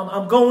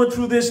 I'm going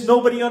through this,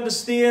 nobody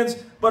understands.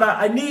 But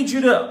I need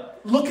you to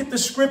look at the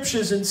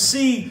scriptures and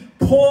see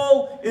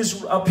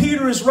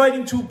Peter is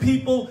writing to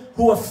people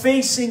who are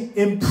facing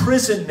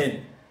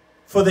imprisonment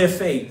for their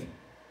faith.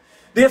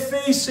 They're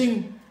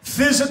facing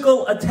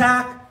physical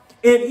attack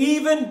and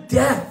even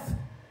death.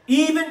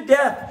 Even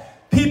death.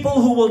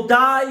 People who will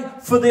die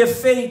for their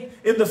faith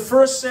in the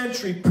first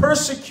century,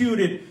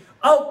 persecuted,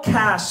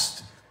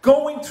 outcast,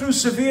 going through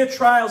severe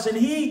trials. And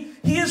he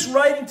is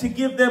writing to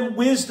give them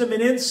wisdom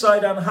and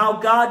insight on how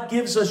God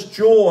gives us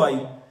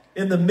joy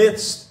in the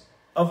midst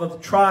of the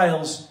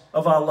trials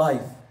of our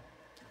life.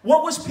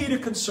 What was Peter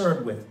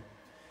concerned with?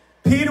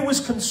 Peter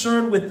was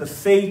concerned with the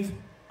faith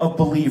of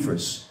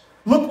believers.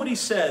 Look what he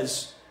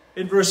says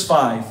in verse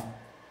 5.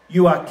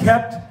 You are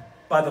kept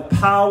by the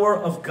power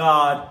of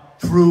God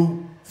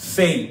through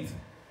faith.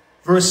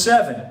 Verse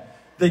 7,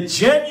 the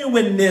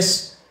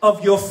genuineness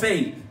of your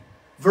faith.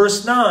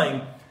 Verse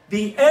 9,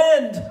 the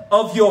end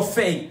of your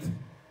faith,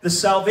 the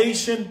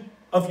salvation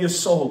of your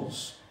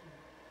souls.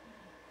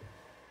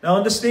 Now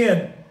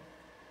understand,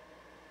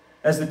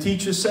 as the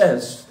teacher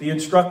says, the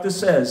instructor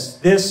says,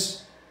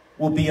 this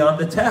will be on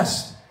the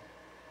test.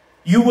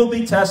 You will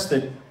be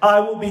tested.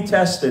 I will be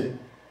tested.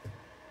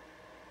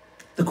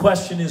 The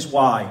question is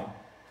why?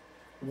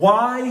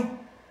 Why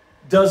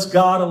does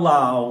God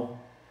allow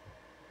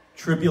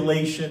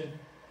tribulation,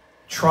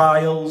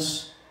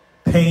 trials,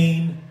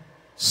 pain,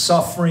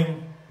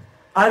 suffering?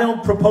 I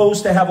don't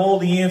propose to have all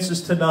the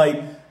answers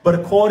tonight, but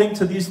according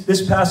to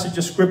this passage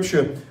of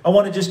Scripture, I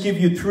want to just give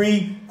you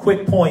 3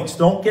 quick points.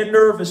 Don't get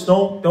nervous.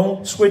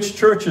 Don't switch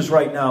churches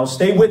right now.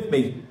 Stay with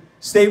me.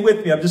 Stay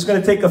with me. I'm just going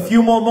to take a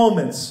few more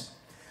moments.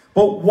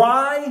 But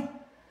why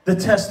the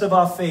test of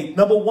our faith?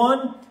 Number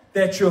 1,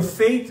 that your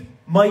faith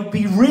might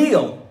be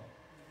real.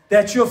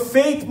 That your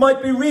faith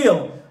might be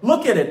real.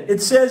 Look at it.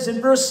 It says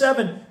in verse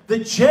 7, the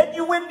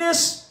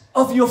genuineness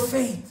of your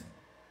faith.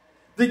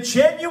 The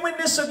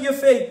genuineness of your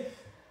faith.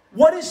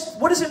 What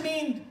does it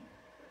mean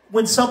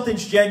when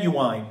something's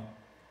genuine?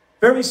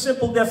 Very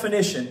simple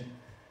definition.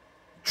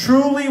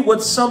 Truly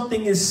what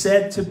something is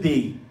said to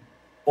be.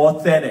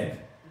 Authentic.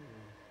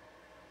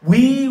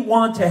 We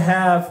want to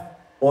have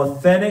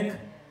authentic,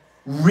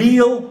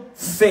 real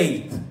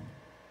faith.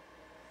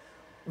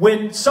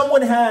 When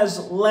someone has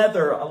a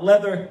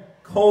leather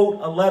coat,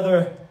 a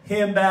leather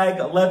handbag,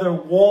 a leather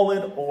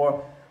wallet,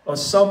 or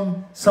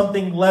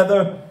something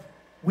leather,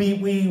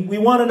 we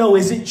want to know,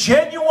 is it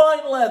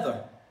genuine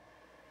leather?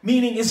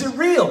 Meaning, is it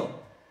real?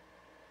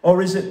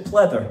 Or is it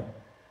pleather?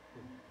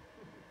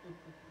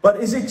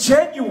 But is it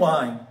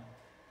genuine?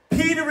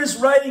 Peter is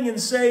writing and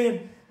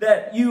saying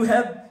that you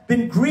have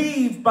been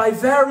grieved by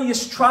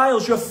various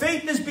trials. Your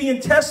faith is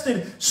being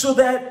tested so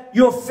that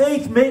your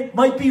faith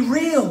might be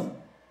real.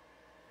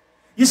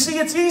 You see,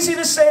 it's easy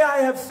to say I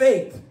have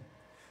faith.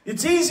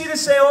 It's easy to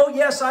say, oh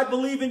yes, I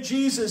believe in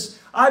Jesus.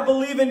 I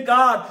believe in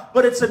God.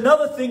 But it's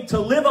another thing to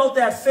live out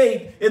that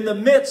faith in the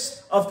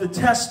midst of the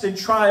tests and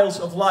trials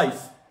of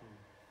life.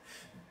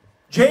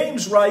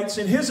 James writes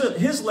in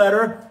his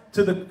letter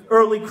to the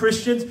early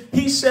Christians,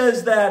 he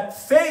says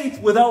that faith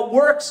without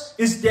works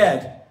is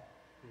dead.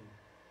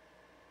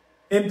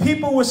 And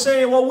people were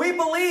saying, well, we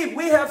believe,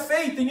 we have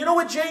faith. And you know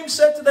what James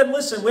said to them?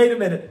 Listen, wait a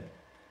minute.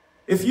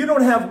 If you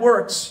don't have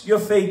works, your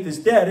faith is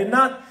dead.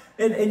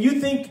 And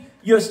you think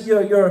you're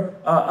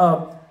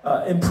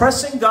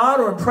impressing God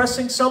or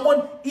impressing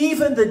someone?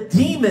 Even the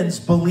demons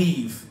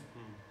believe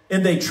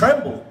and they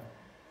tremble.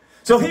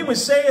 So he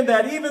was saying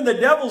that even the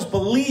devils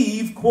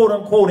believe, quote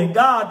unquote, in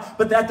God,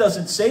 but that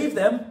doesn't save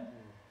them.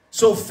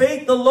 So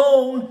faith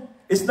alone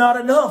is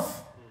not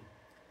enough.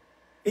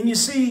 And you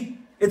see,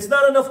 it's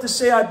not enough to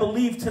say, I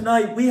believe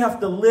tonight. We have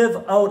to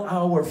live out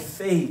our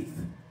faith,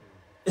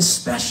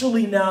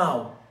 especially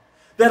now,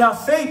 that our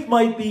faith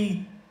might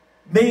be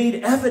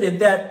made evident,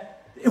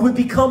 that it would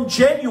become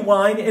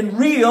genuine and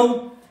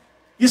real.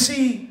 You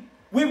see,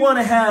 we want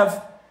to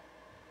have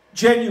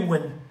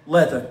genuine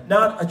leather,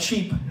 not a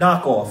cheap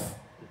knockoff.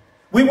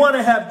 We want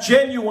to have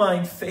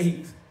genuine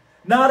faith,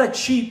 not a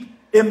cheap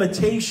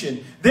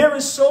imitation. There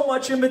is so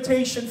much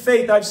imitation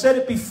faith. I've said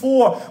it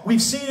before.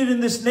 We've seen it in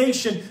this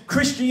nation.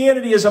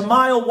 Christianity is a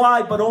mile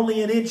wide, but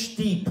only an inch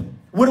deep.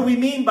 What do we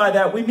mean by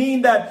that? We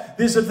mean that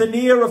there's a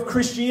veneer of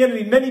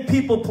Christianity. Many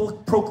people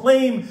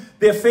proclaim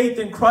their faith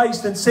in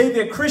Christ and say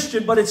they're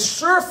Christian, but it's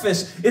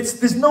surface.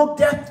 There's no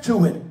depth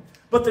to it.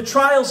 But the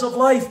trials of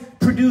life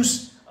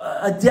produce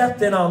a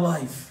depth in our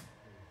life.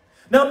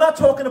 Now, I'm not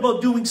talking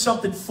about doing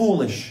something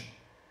foolish.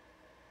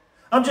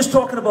 I'm just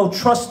talking about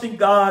trusting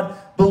God,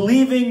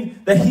 believing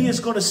that He is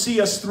going to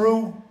see us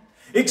through,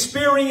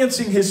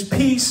 experiencing His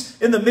peace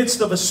in the midst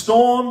of a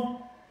storm.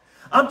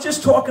 I'm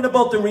just talking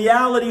about the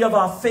reality of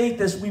our faith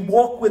as we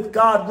walk with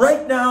God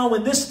right now,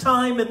 in this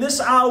time, in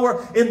this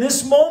hour, in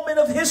this moment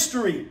of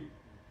history,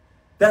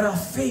 that our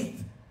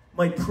faith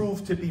might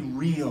prove to be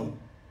real.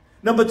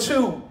 Number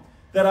 2,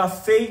 that our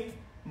faith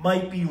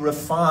might be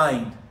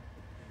refined.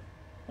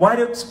 Why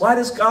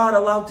does God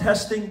allow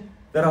testing?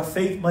 That our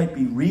faith might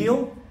be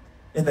real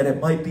and that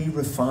it might be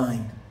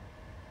refined.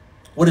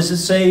 What does it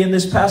say in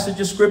this passage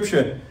of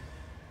Scripture?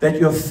 That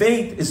your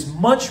faith is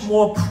much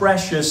more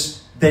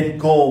precious than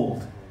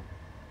gold,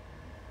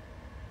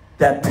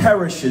 that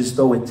perishes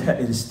though it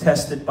is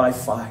tested by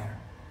fire.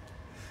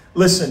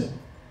 Listen,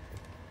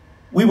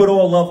 we would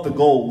all love the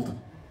gold,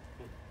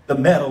 the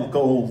metal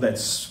gold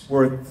that's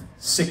worth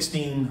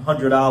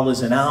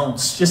 $1,600 an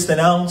ounce. Just an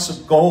ounce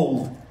of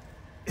gold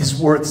is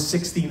worth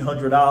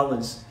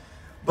 $1,600.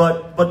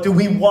 But do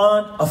we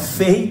want a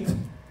faith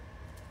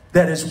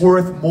that is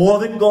worth more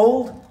than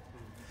gold?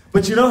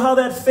 But you know how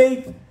that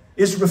faith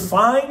is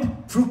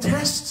refined? Through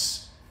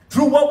tests,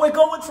 through what we're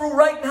going through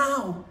right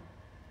now.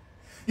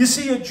 You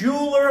see, a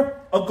jeweler,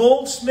 a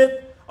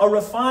goldsmith, a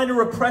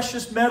refiner of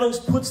precious metals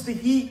puts the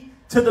heat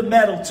to the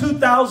metal,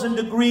 2,000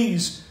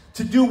 degrees,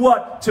 to do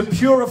what? To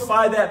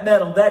purify that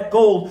metal, that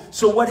gold.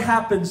 So what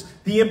happens?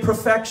 The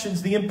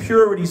imperfections, the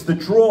impurities, the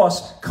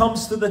dross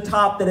comes to the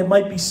top, that it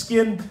might be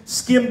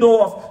skimmed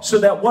off, so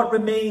that what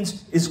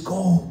remains is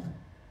gold.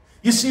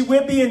 You see,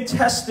 we're being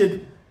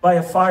tested by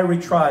a fiery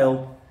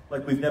trial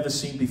like we've never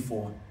seen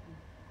before.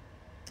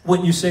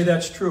 Wouldn't you say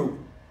that's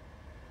true?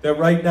 That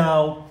right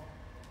now,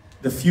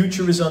 the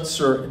future is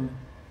uncertain,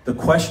 the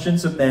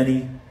questions are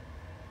many,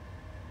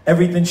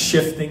 everything's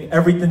shifting,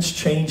 everything's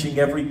changing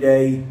every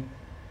day.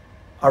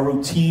 Our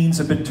routines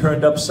have been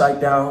turned upside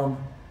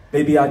down.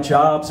 Maybe our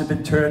jobs have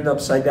been turned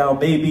upside down.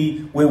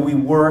 Maybe where we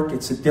work,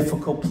 it's a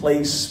difficult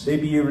place.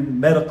 Maybe you're in the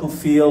medical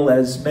field,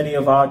 as many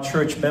of our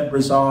church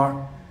members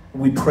are.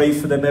 We pray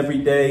for them every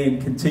day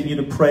and continue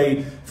to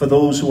pray for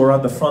those who are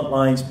on the front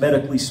lines,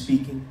 medically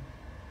speaking.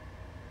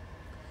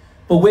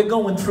 But we're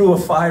going through a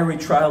fiery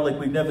trial like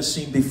we've never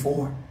seen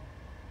before.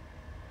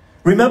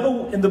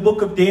 Remember in the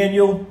book of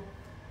Daniel,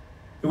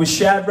 it was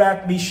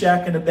Shadrach,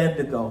 Meshach, and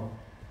Abednego.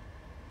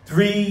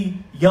 3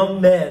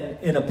 young men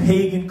in a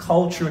pagan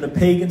culture, in a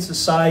pagan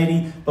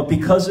society, but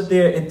because of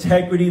their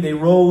integrity, they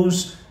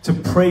rose to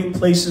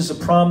places of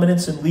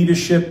prominence and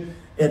leadership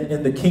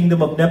in the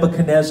kingdom of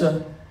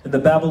Nebuchadnezzar, in the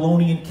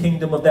Babylonian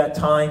kingdom of that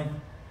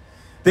time.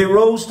 They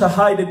rose to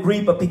high degree,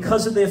 but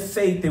because of their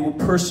faith, they were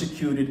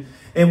persecuted.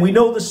 And we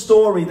know the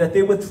story that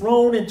they were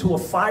thrown into a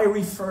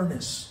fiery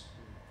furnace.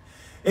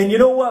 And you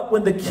know what?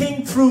 When the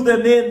king threw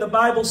them in, the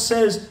Bible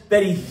says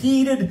that he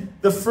heated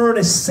the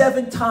furnace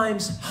 7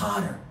 times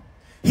hotter.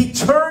 He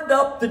turned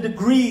up the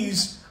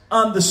degrees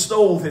on the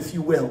stove, if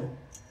you will.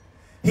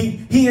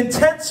 He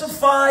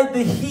intensified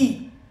the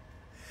heat.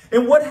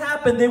 And what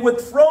happened? They were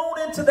thrown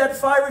into that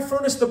fiery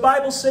furnace. The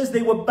Bible says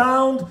they were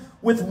bound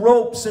with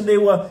ropes, and they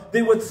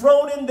were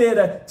thrown in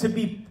there to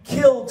be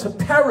killed, to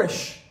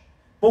perish.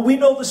 But we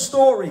know the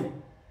story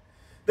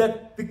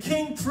that the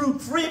king threw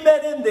 3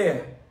 men in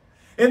there.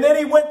 And then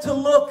he went to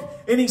look,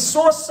 and he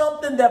saw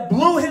something that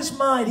blew his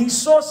mind. He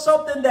saw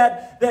something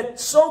that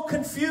so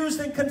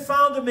confused and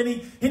confounded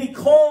him. And he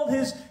called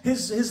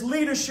his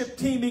leadership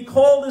team. He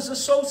called his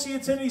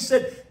associates, and he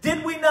said,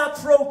 "Did we not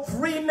throw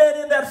 3 men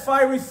in that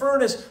fiery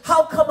furnace?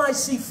 How come I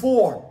see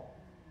 4?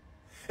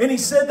 And he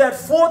said that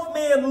 4th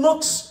man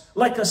looks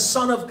like a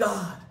son of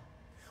God.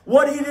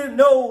 What he didn't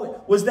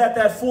know was that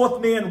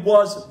 4th man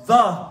was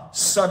the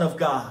Son of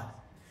God.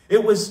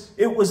 It was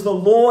the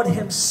Lord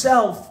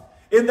himself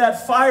in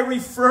that fiery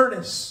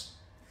furnace.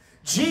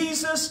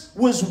 Jesus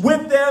was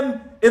with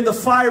them in the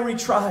fiery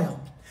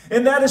trial.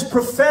 And that is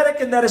prophetic,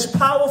 and that is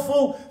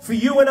powerful for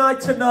you and I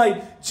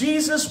tonight.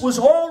 Jesus was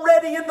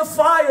already in the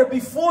fire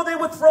before they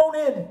were thrown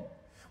in.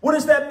 What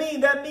does that mean?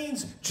 That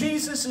means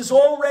Jesus is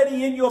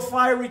already in your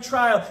fiery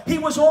trial. He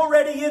was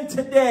already in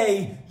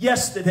today,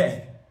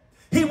 yesterday.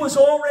 He was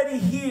already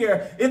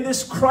here in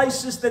this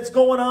crisis that's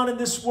going on in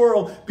this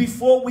world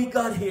before we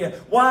got here.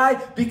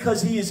 Why?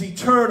 Because he is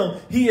eternal.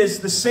 He is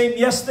the same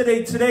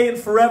yesterday, today, and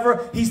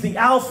forever. He's the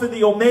Alpha,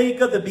 the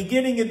Omega, the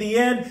beginning and the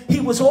end. He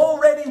was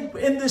already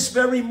in this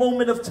very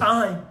moment of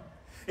time.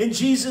 And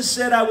Jesus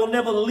said, "I will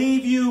never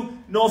leave you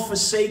nor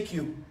forsake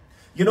you."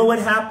 You know what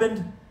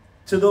happened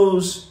to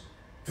those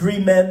 3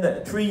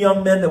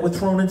 young men that were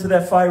thrown into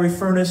that fiery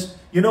furnace?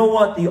 You know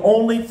what? The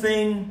only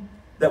thing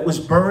that was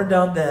burned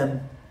on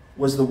them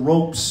was the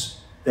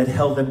ropes that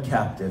held them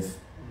captive.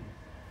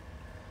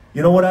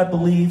 You know what I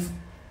believe?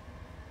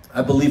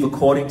 I believe,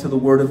 according to the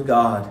Word of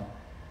God,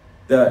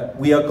 that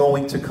we are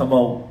going to come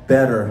out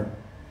better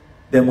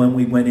than when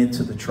we went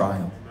into the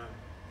trial.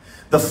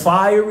 The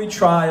fiery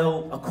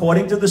trial,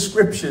 according to the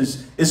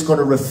Scriptures, is going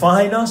to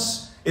refine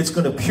us. It's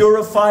going to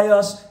purify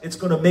us. It's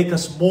going to make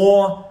us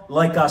more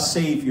like our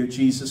Savior,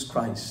 Jesus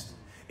Christ.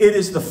 It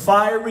is the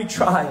fiery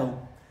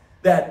trial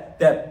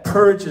that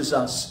purges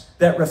us,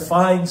 that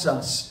refines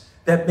us,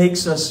 that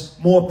makes us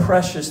more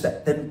precious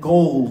than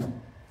gold.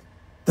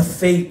 The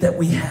faith that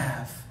we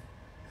have.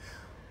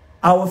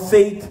 Our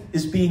faith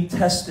is being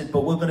tested,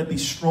 but we're going to be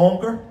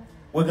stronger.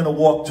 We're going to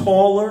walk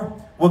taller.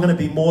 We're going to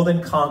be more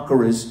than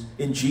conquerors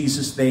in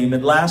Jesus' name.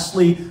 And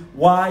lastly,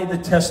 why the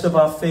test of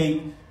our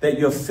faith? That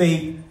your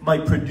faith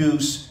might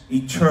produce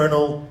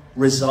eternal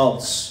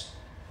results.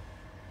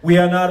 We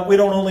don't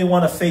only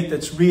want a faith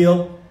that's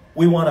real,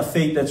 We want a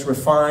faith that's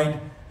refined,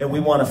 and we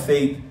want a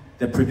faith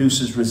that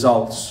produces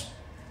results.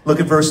 Look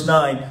at verse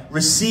 9.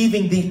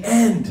 Receiving the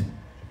end.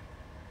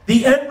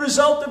 The end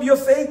result of your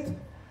faith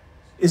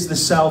is the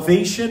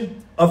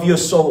salvation of your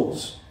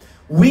souls.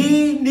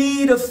 We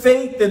need a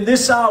faith in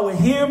this hour.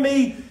 Hear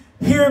me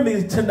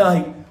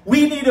tonight.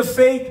 We need a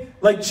faith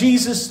like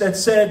Jesus that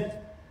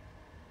said,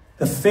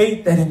 the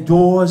faith that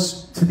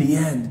endures to the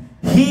end.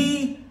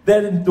 He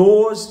that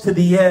endures to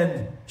the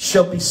end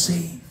shall be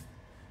saved.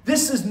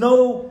 This is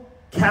no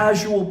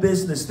casual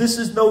business. This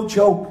is no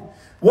joke.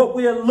 What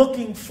we're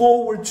looking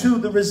forward to,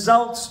 the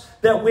results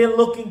that we're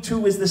looking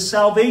to, is the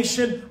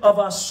salvation of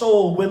our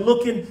soul. We're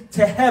looking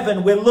to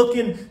heaven. We're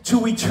looking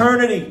to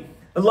eternity.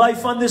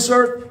 Life on this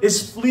earth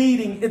is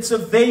fleeting. It's a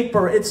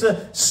vapor. It's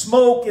a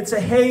smoke. It's a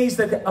haze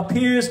that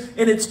appears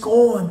and it's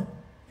gone.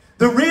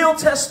 The real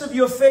test of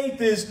your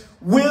faith is,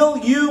 will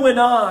you and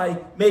I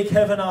make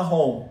heaven our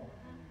home?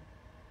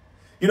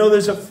 You know,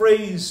 there's a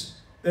phrase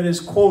that is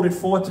quoted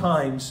 4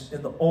 times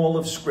in all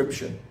of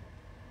Scripture.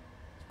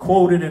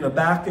 Quoted in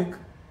Habakkuk,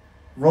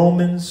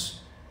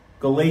 Romans,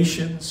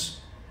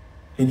 Galatians,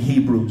 and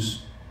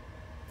Hebrews.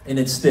 And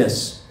it's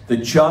this: the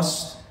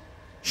just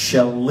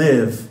shall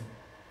live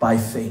by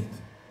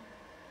faith.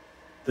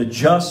 The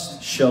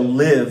just shall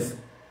live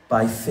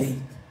by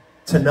faith.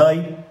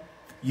 Tonight,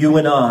 you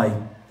and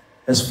I,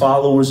 as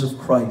followers of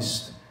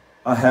Christ,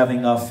 are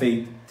having our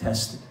faith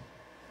tested.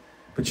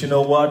 But you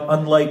know what?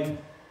 Unlike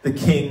the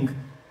king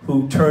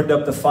who turned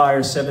up the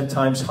fire 7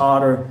 times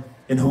hotter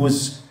and who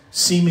was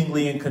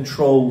seemingly in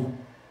control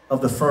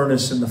of the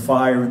furnace and the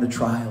fire and the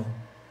trial,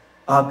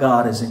 our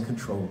God is in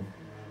control.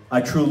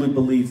 I truly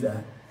believe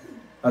that.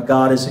 Our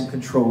God is in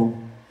control.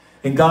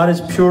 And God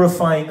is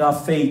purifying our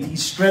faith.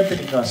 He's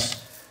strengthening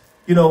us.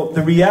 You know,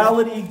 the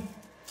reality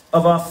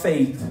of our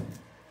faith,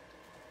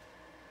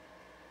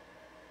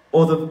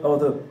 or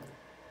the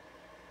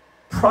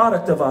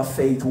product of our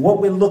faith, what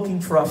we're looking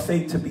for our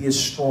faith to be,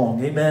 is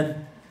strong.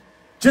 Amen?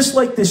 Just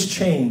like this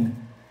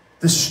chain,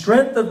 the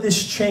strength of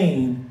this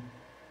chain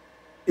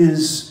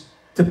is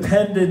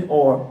dependent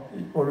or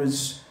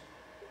is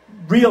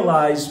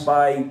realized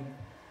by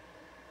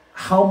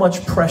how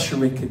much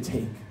pressure it could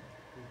take.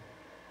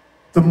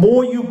 The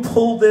more you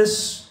pull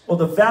this, or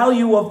the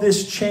value of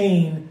this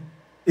chain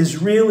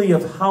is really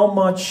of how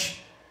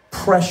much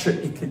pressure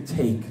it can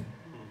take.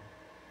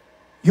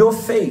 Your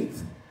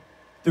faith,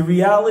 the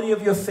reality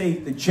of your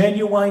faith, the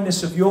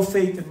genuineness of your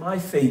faith and my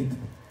faith,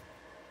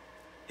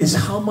 is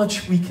how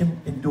much we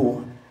can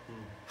endure,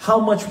 how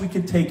much we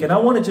can take. And I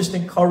want to just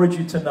encourage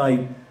you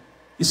tonight.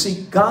 You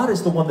see, God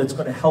is the one that's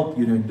going to help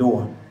you to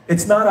endure.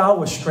 It's not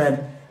our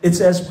strength.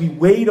 It's as we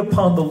wait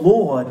upon the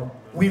Lord,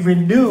 we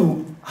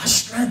renew our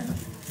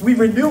strength. We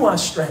renew our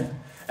strength.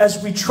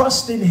 As we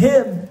trust in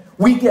Him,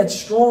 we get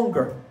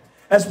stronger.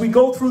 As we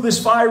go through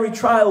this fiery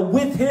trial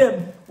with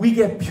Him, we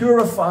get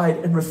purified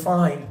and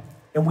refined,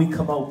 and we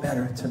come out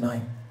better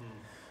tonight.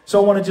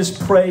 So I want to just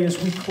pray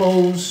as we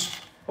close,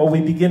 or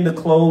we begin to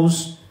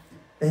close,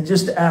 and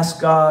just ask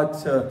God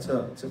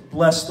to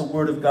bless the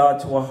Word of God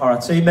to our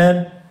hearts.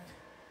 Amen.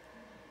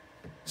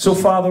 So,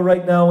 Father,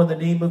 right now, in the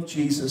name of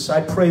Jesus,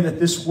 I pray that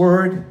this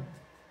Word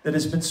that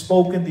has been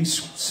spoken,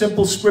 these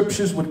simple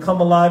Scriptures, would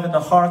come alive in the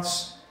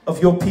hearts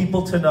of your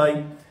people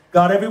tonight.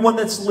 God, everyone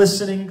that's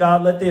listening,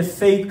 God, let their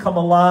faith come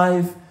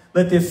alive.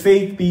 Let their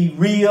faith be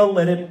real.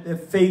 Let their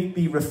faith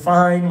be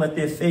refined. Let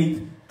their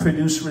faith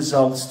produce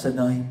results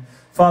tonight.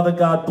 Father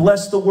God,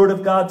 bless the Word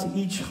of God to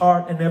each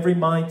heart and every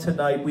mind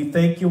tonight. We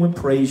thank you and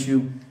praise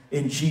you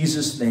in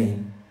Jesus'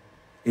 name.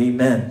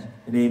 Amen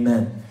and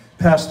amen.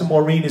 Pastor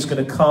Maureen is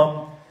going to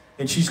come,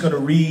 and she's going to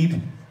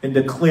read and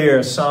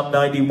declare Psalm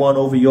 91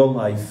 over your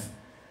life.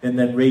 And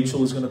then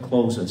Rachel is going to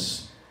close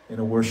us in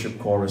a worship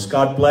chorus.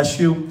 God bless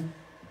you.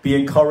 Be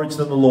encouraged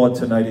in the Lord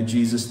tonight in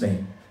Jesus'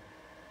 name.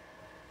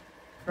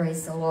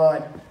 Praise the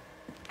Lord.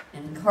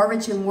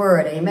 Encouraging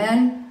word.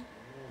 Amen.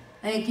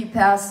 Thank you,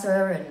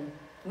 Pastor. And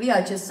we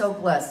are just so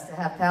blessed to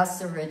have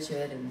Pastor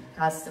Richard and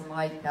Pastor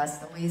Mike,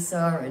 Pastor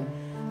Lisa,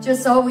 and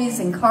just always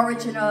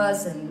encouraging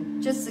us,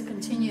 and just to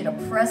continue to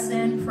press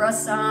in,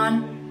 press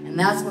on. And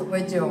that's what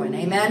we're doing.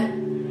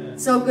 Amen.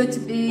 So good to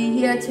be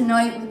here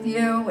tonight with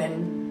you.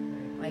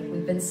 And like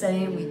we've been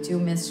saying, we do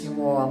miss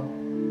you all.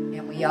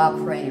 And we are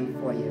praying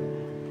for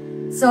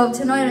you. So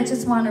tonight I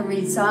just want to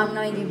read Psalm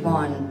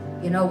 91.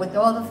 You know, with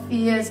all the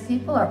fears,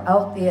 people are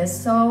out there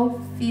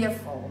so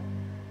fearful.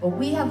 But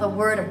we have the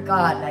Word of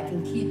God that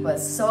can keep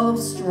us so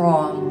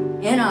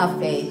strong in our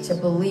faith to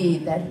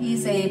believe that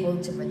He's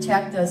able to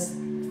protect us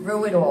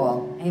through it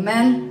all.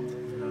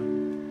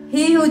 Amen?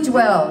 He who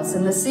dwells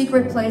in the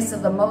secret place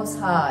of the Most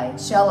High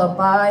shall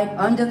abide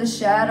under the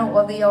shadow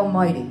of the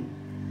Almighty.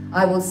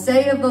 I will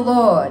say of the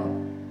Lord,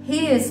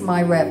 He is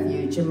my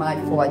refuge and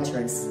my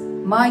fortress.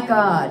 My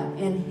God,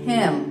 in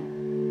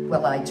Him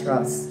will I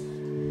trust.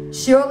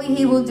 Surely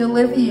He will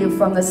deliver you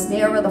from the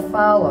snare of the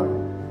fowler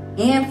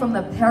and from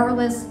the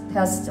perilous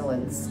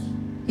pestilence.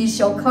 He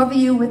shall cover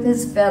you with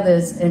His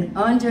feathers, and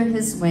under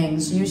His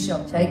wings you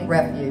shall take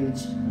refuge.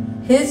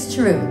 His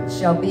truth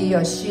shall be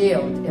your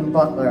shield and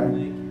buckler.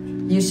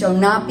 You shall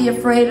not be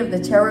afraid of the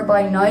terror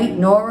by night,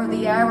 nor of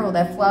the arrow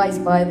that flies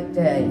by the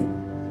day,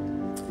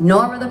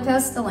 nor of the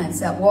pestilence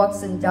that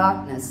walks in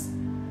darkness,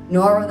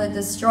 nor of the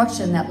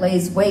destruction that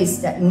lays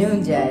waste at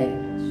noonday.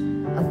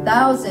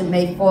 1,000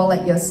 may fall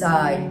at your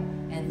side,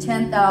 and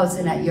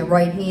 10,000 at your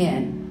right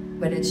hand,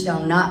 but it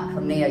shall not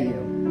come near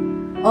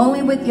you.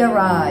 Only with your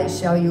eyes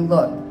shall you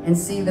look and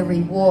see the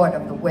reward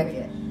of the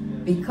wicked.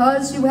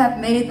 Because you have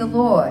made the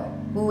Lord,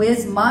 who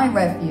is my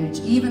refuge,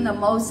 even the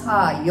Most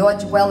High, your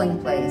dwelling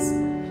place,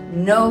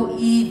 no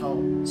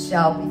evil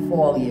shall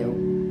befall you,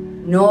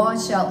 nor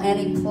shall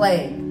any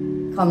plague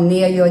come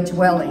near your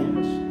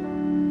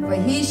dwelling. For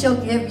he shall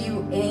give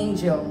you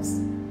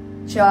angels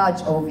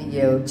charge over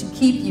you, to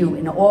keep you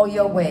in all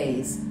your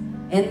ways.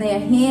 In their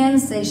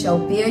hands they shall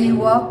bear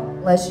you up,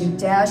 lest you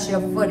dash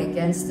your foot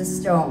against a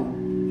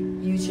stone.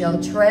 You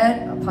shall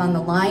tread upon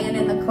the lion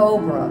and the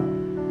cobra,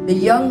 the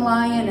young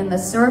lion and the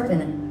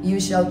serpent you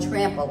shall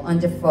trample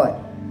underfoot.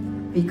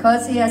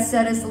 Because he has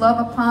set his love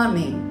upon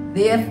me,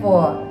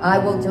 therefore I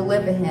will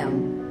deliver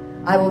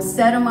him. I will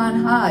set him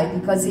on high,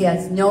 because he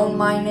has known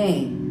my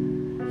name.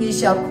 He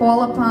shall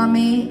call upon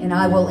me, and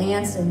I will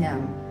answer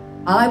him.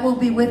 I will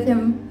be with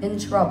him in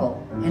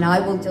trouble, and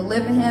I will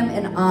deliver him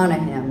and honor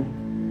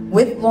him.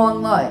 With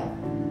long life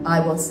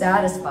I will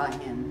satisfy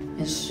him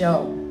and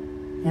show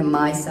him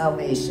my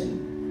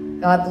salvation.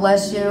 God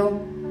bless you.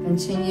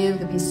 Continue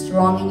to be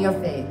strong in your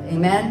faith.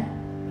 Amen.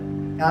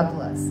 God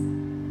bless.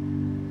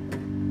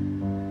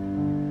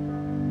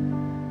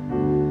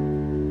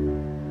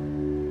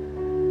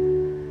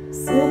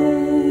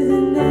 Say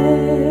the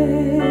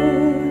name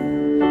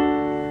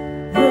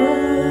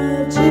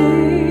of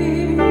Jesus.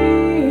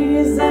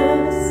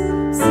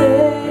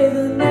 Say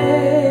the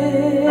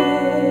name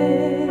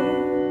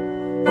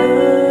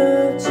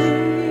of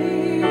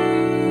Jesus.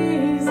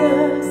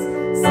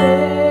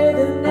 Say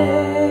the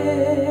name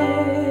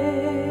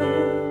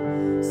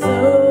so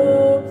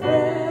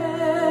precious.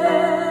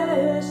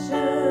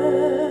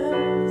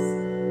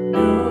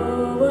 No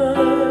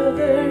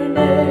other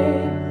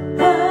name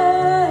I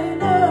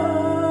know.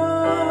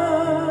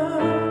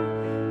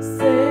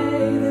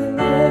 Say the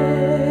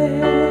name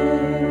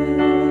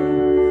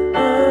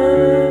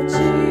of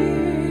Jesus.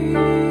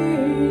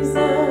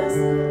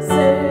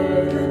 Say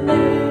the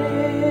name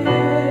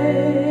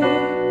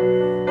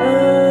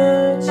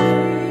of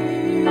Jesus.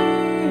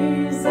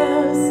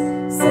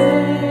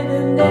 Say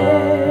the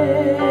name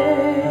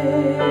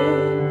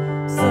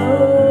so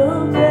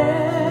precious.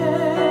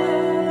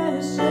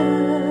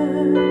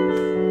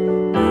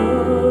 No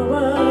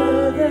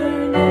other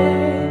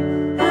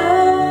name I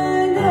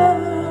know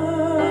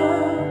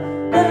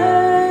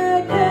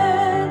that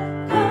can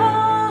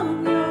calm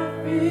your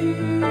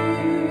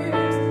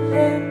fears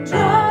and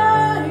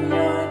dry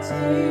your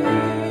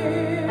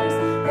tears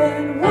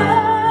and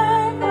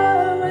wipe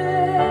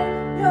away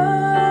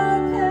your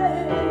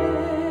pain.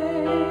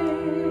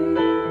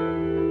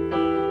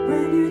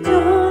 When you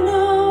don't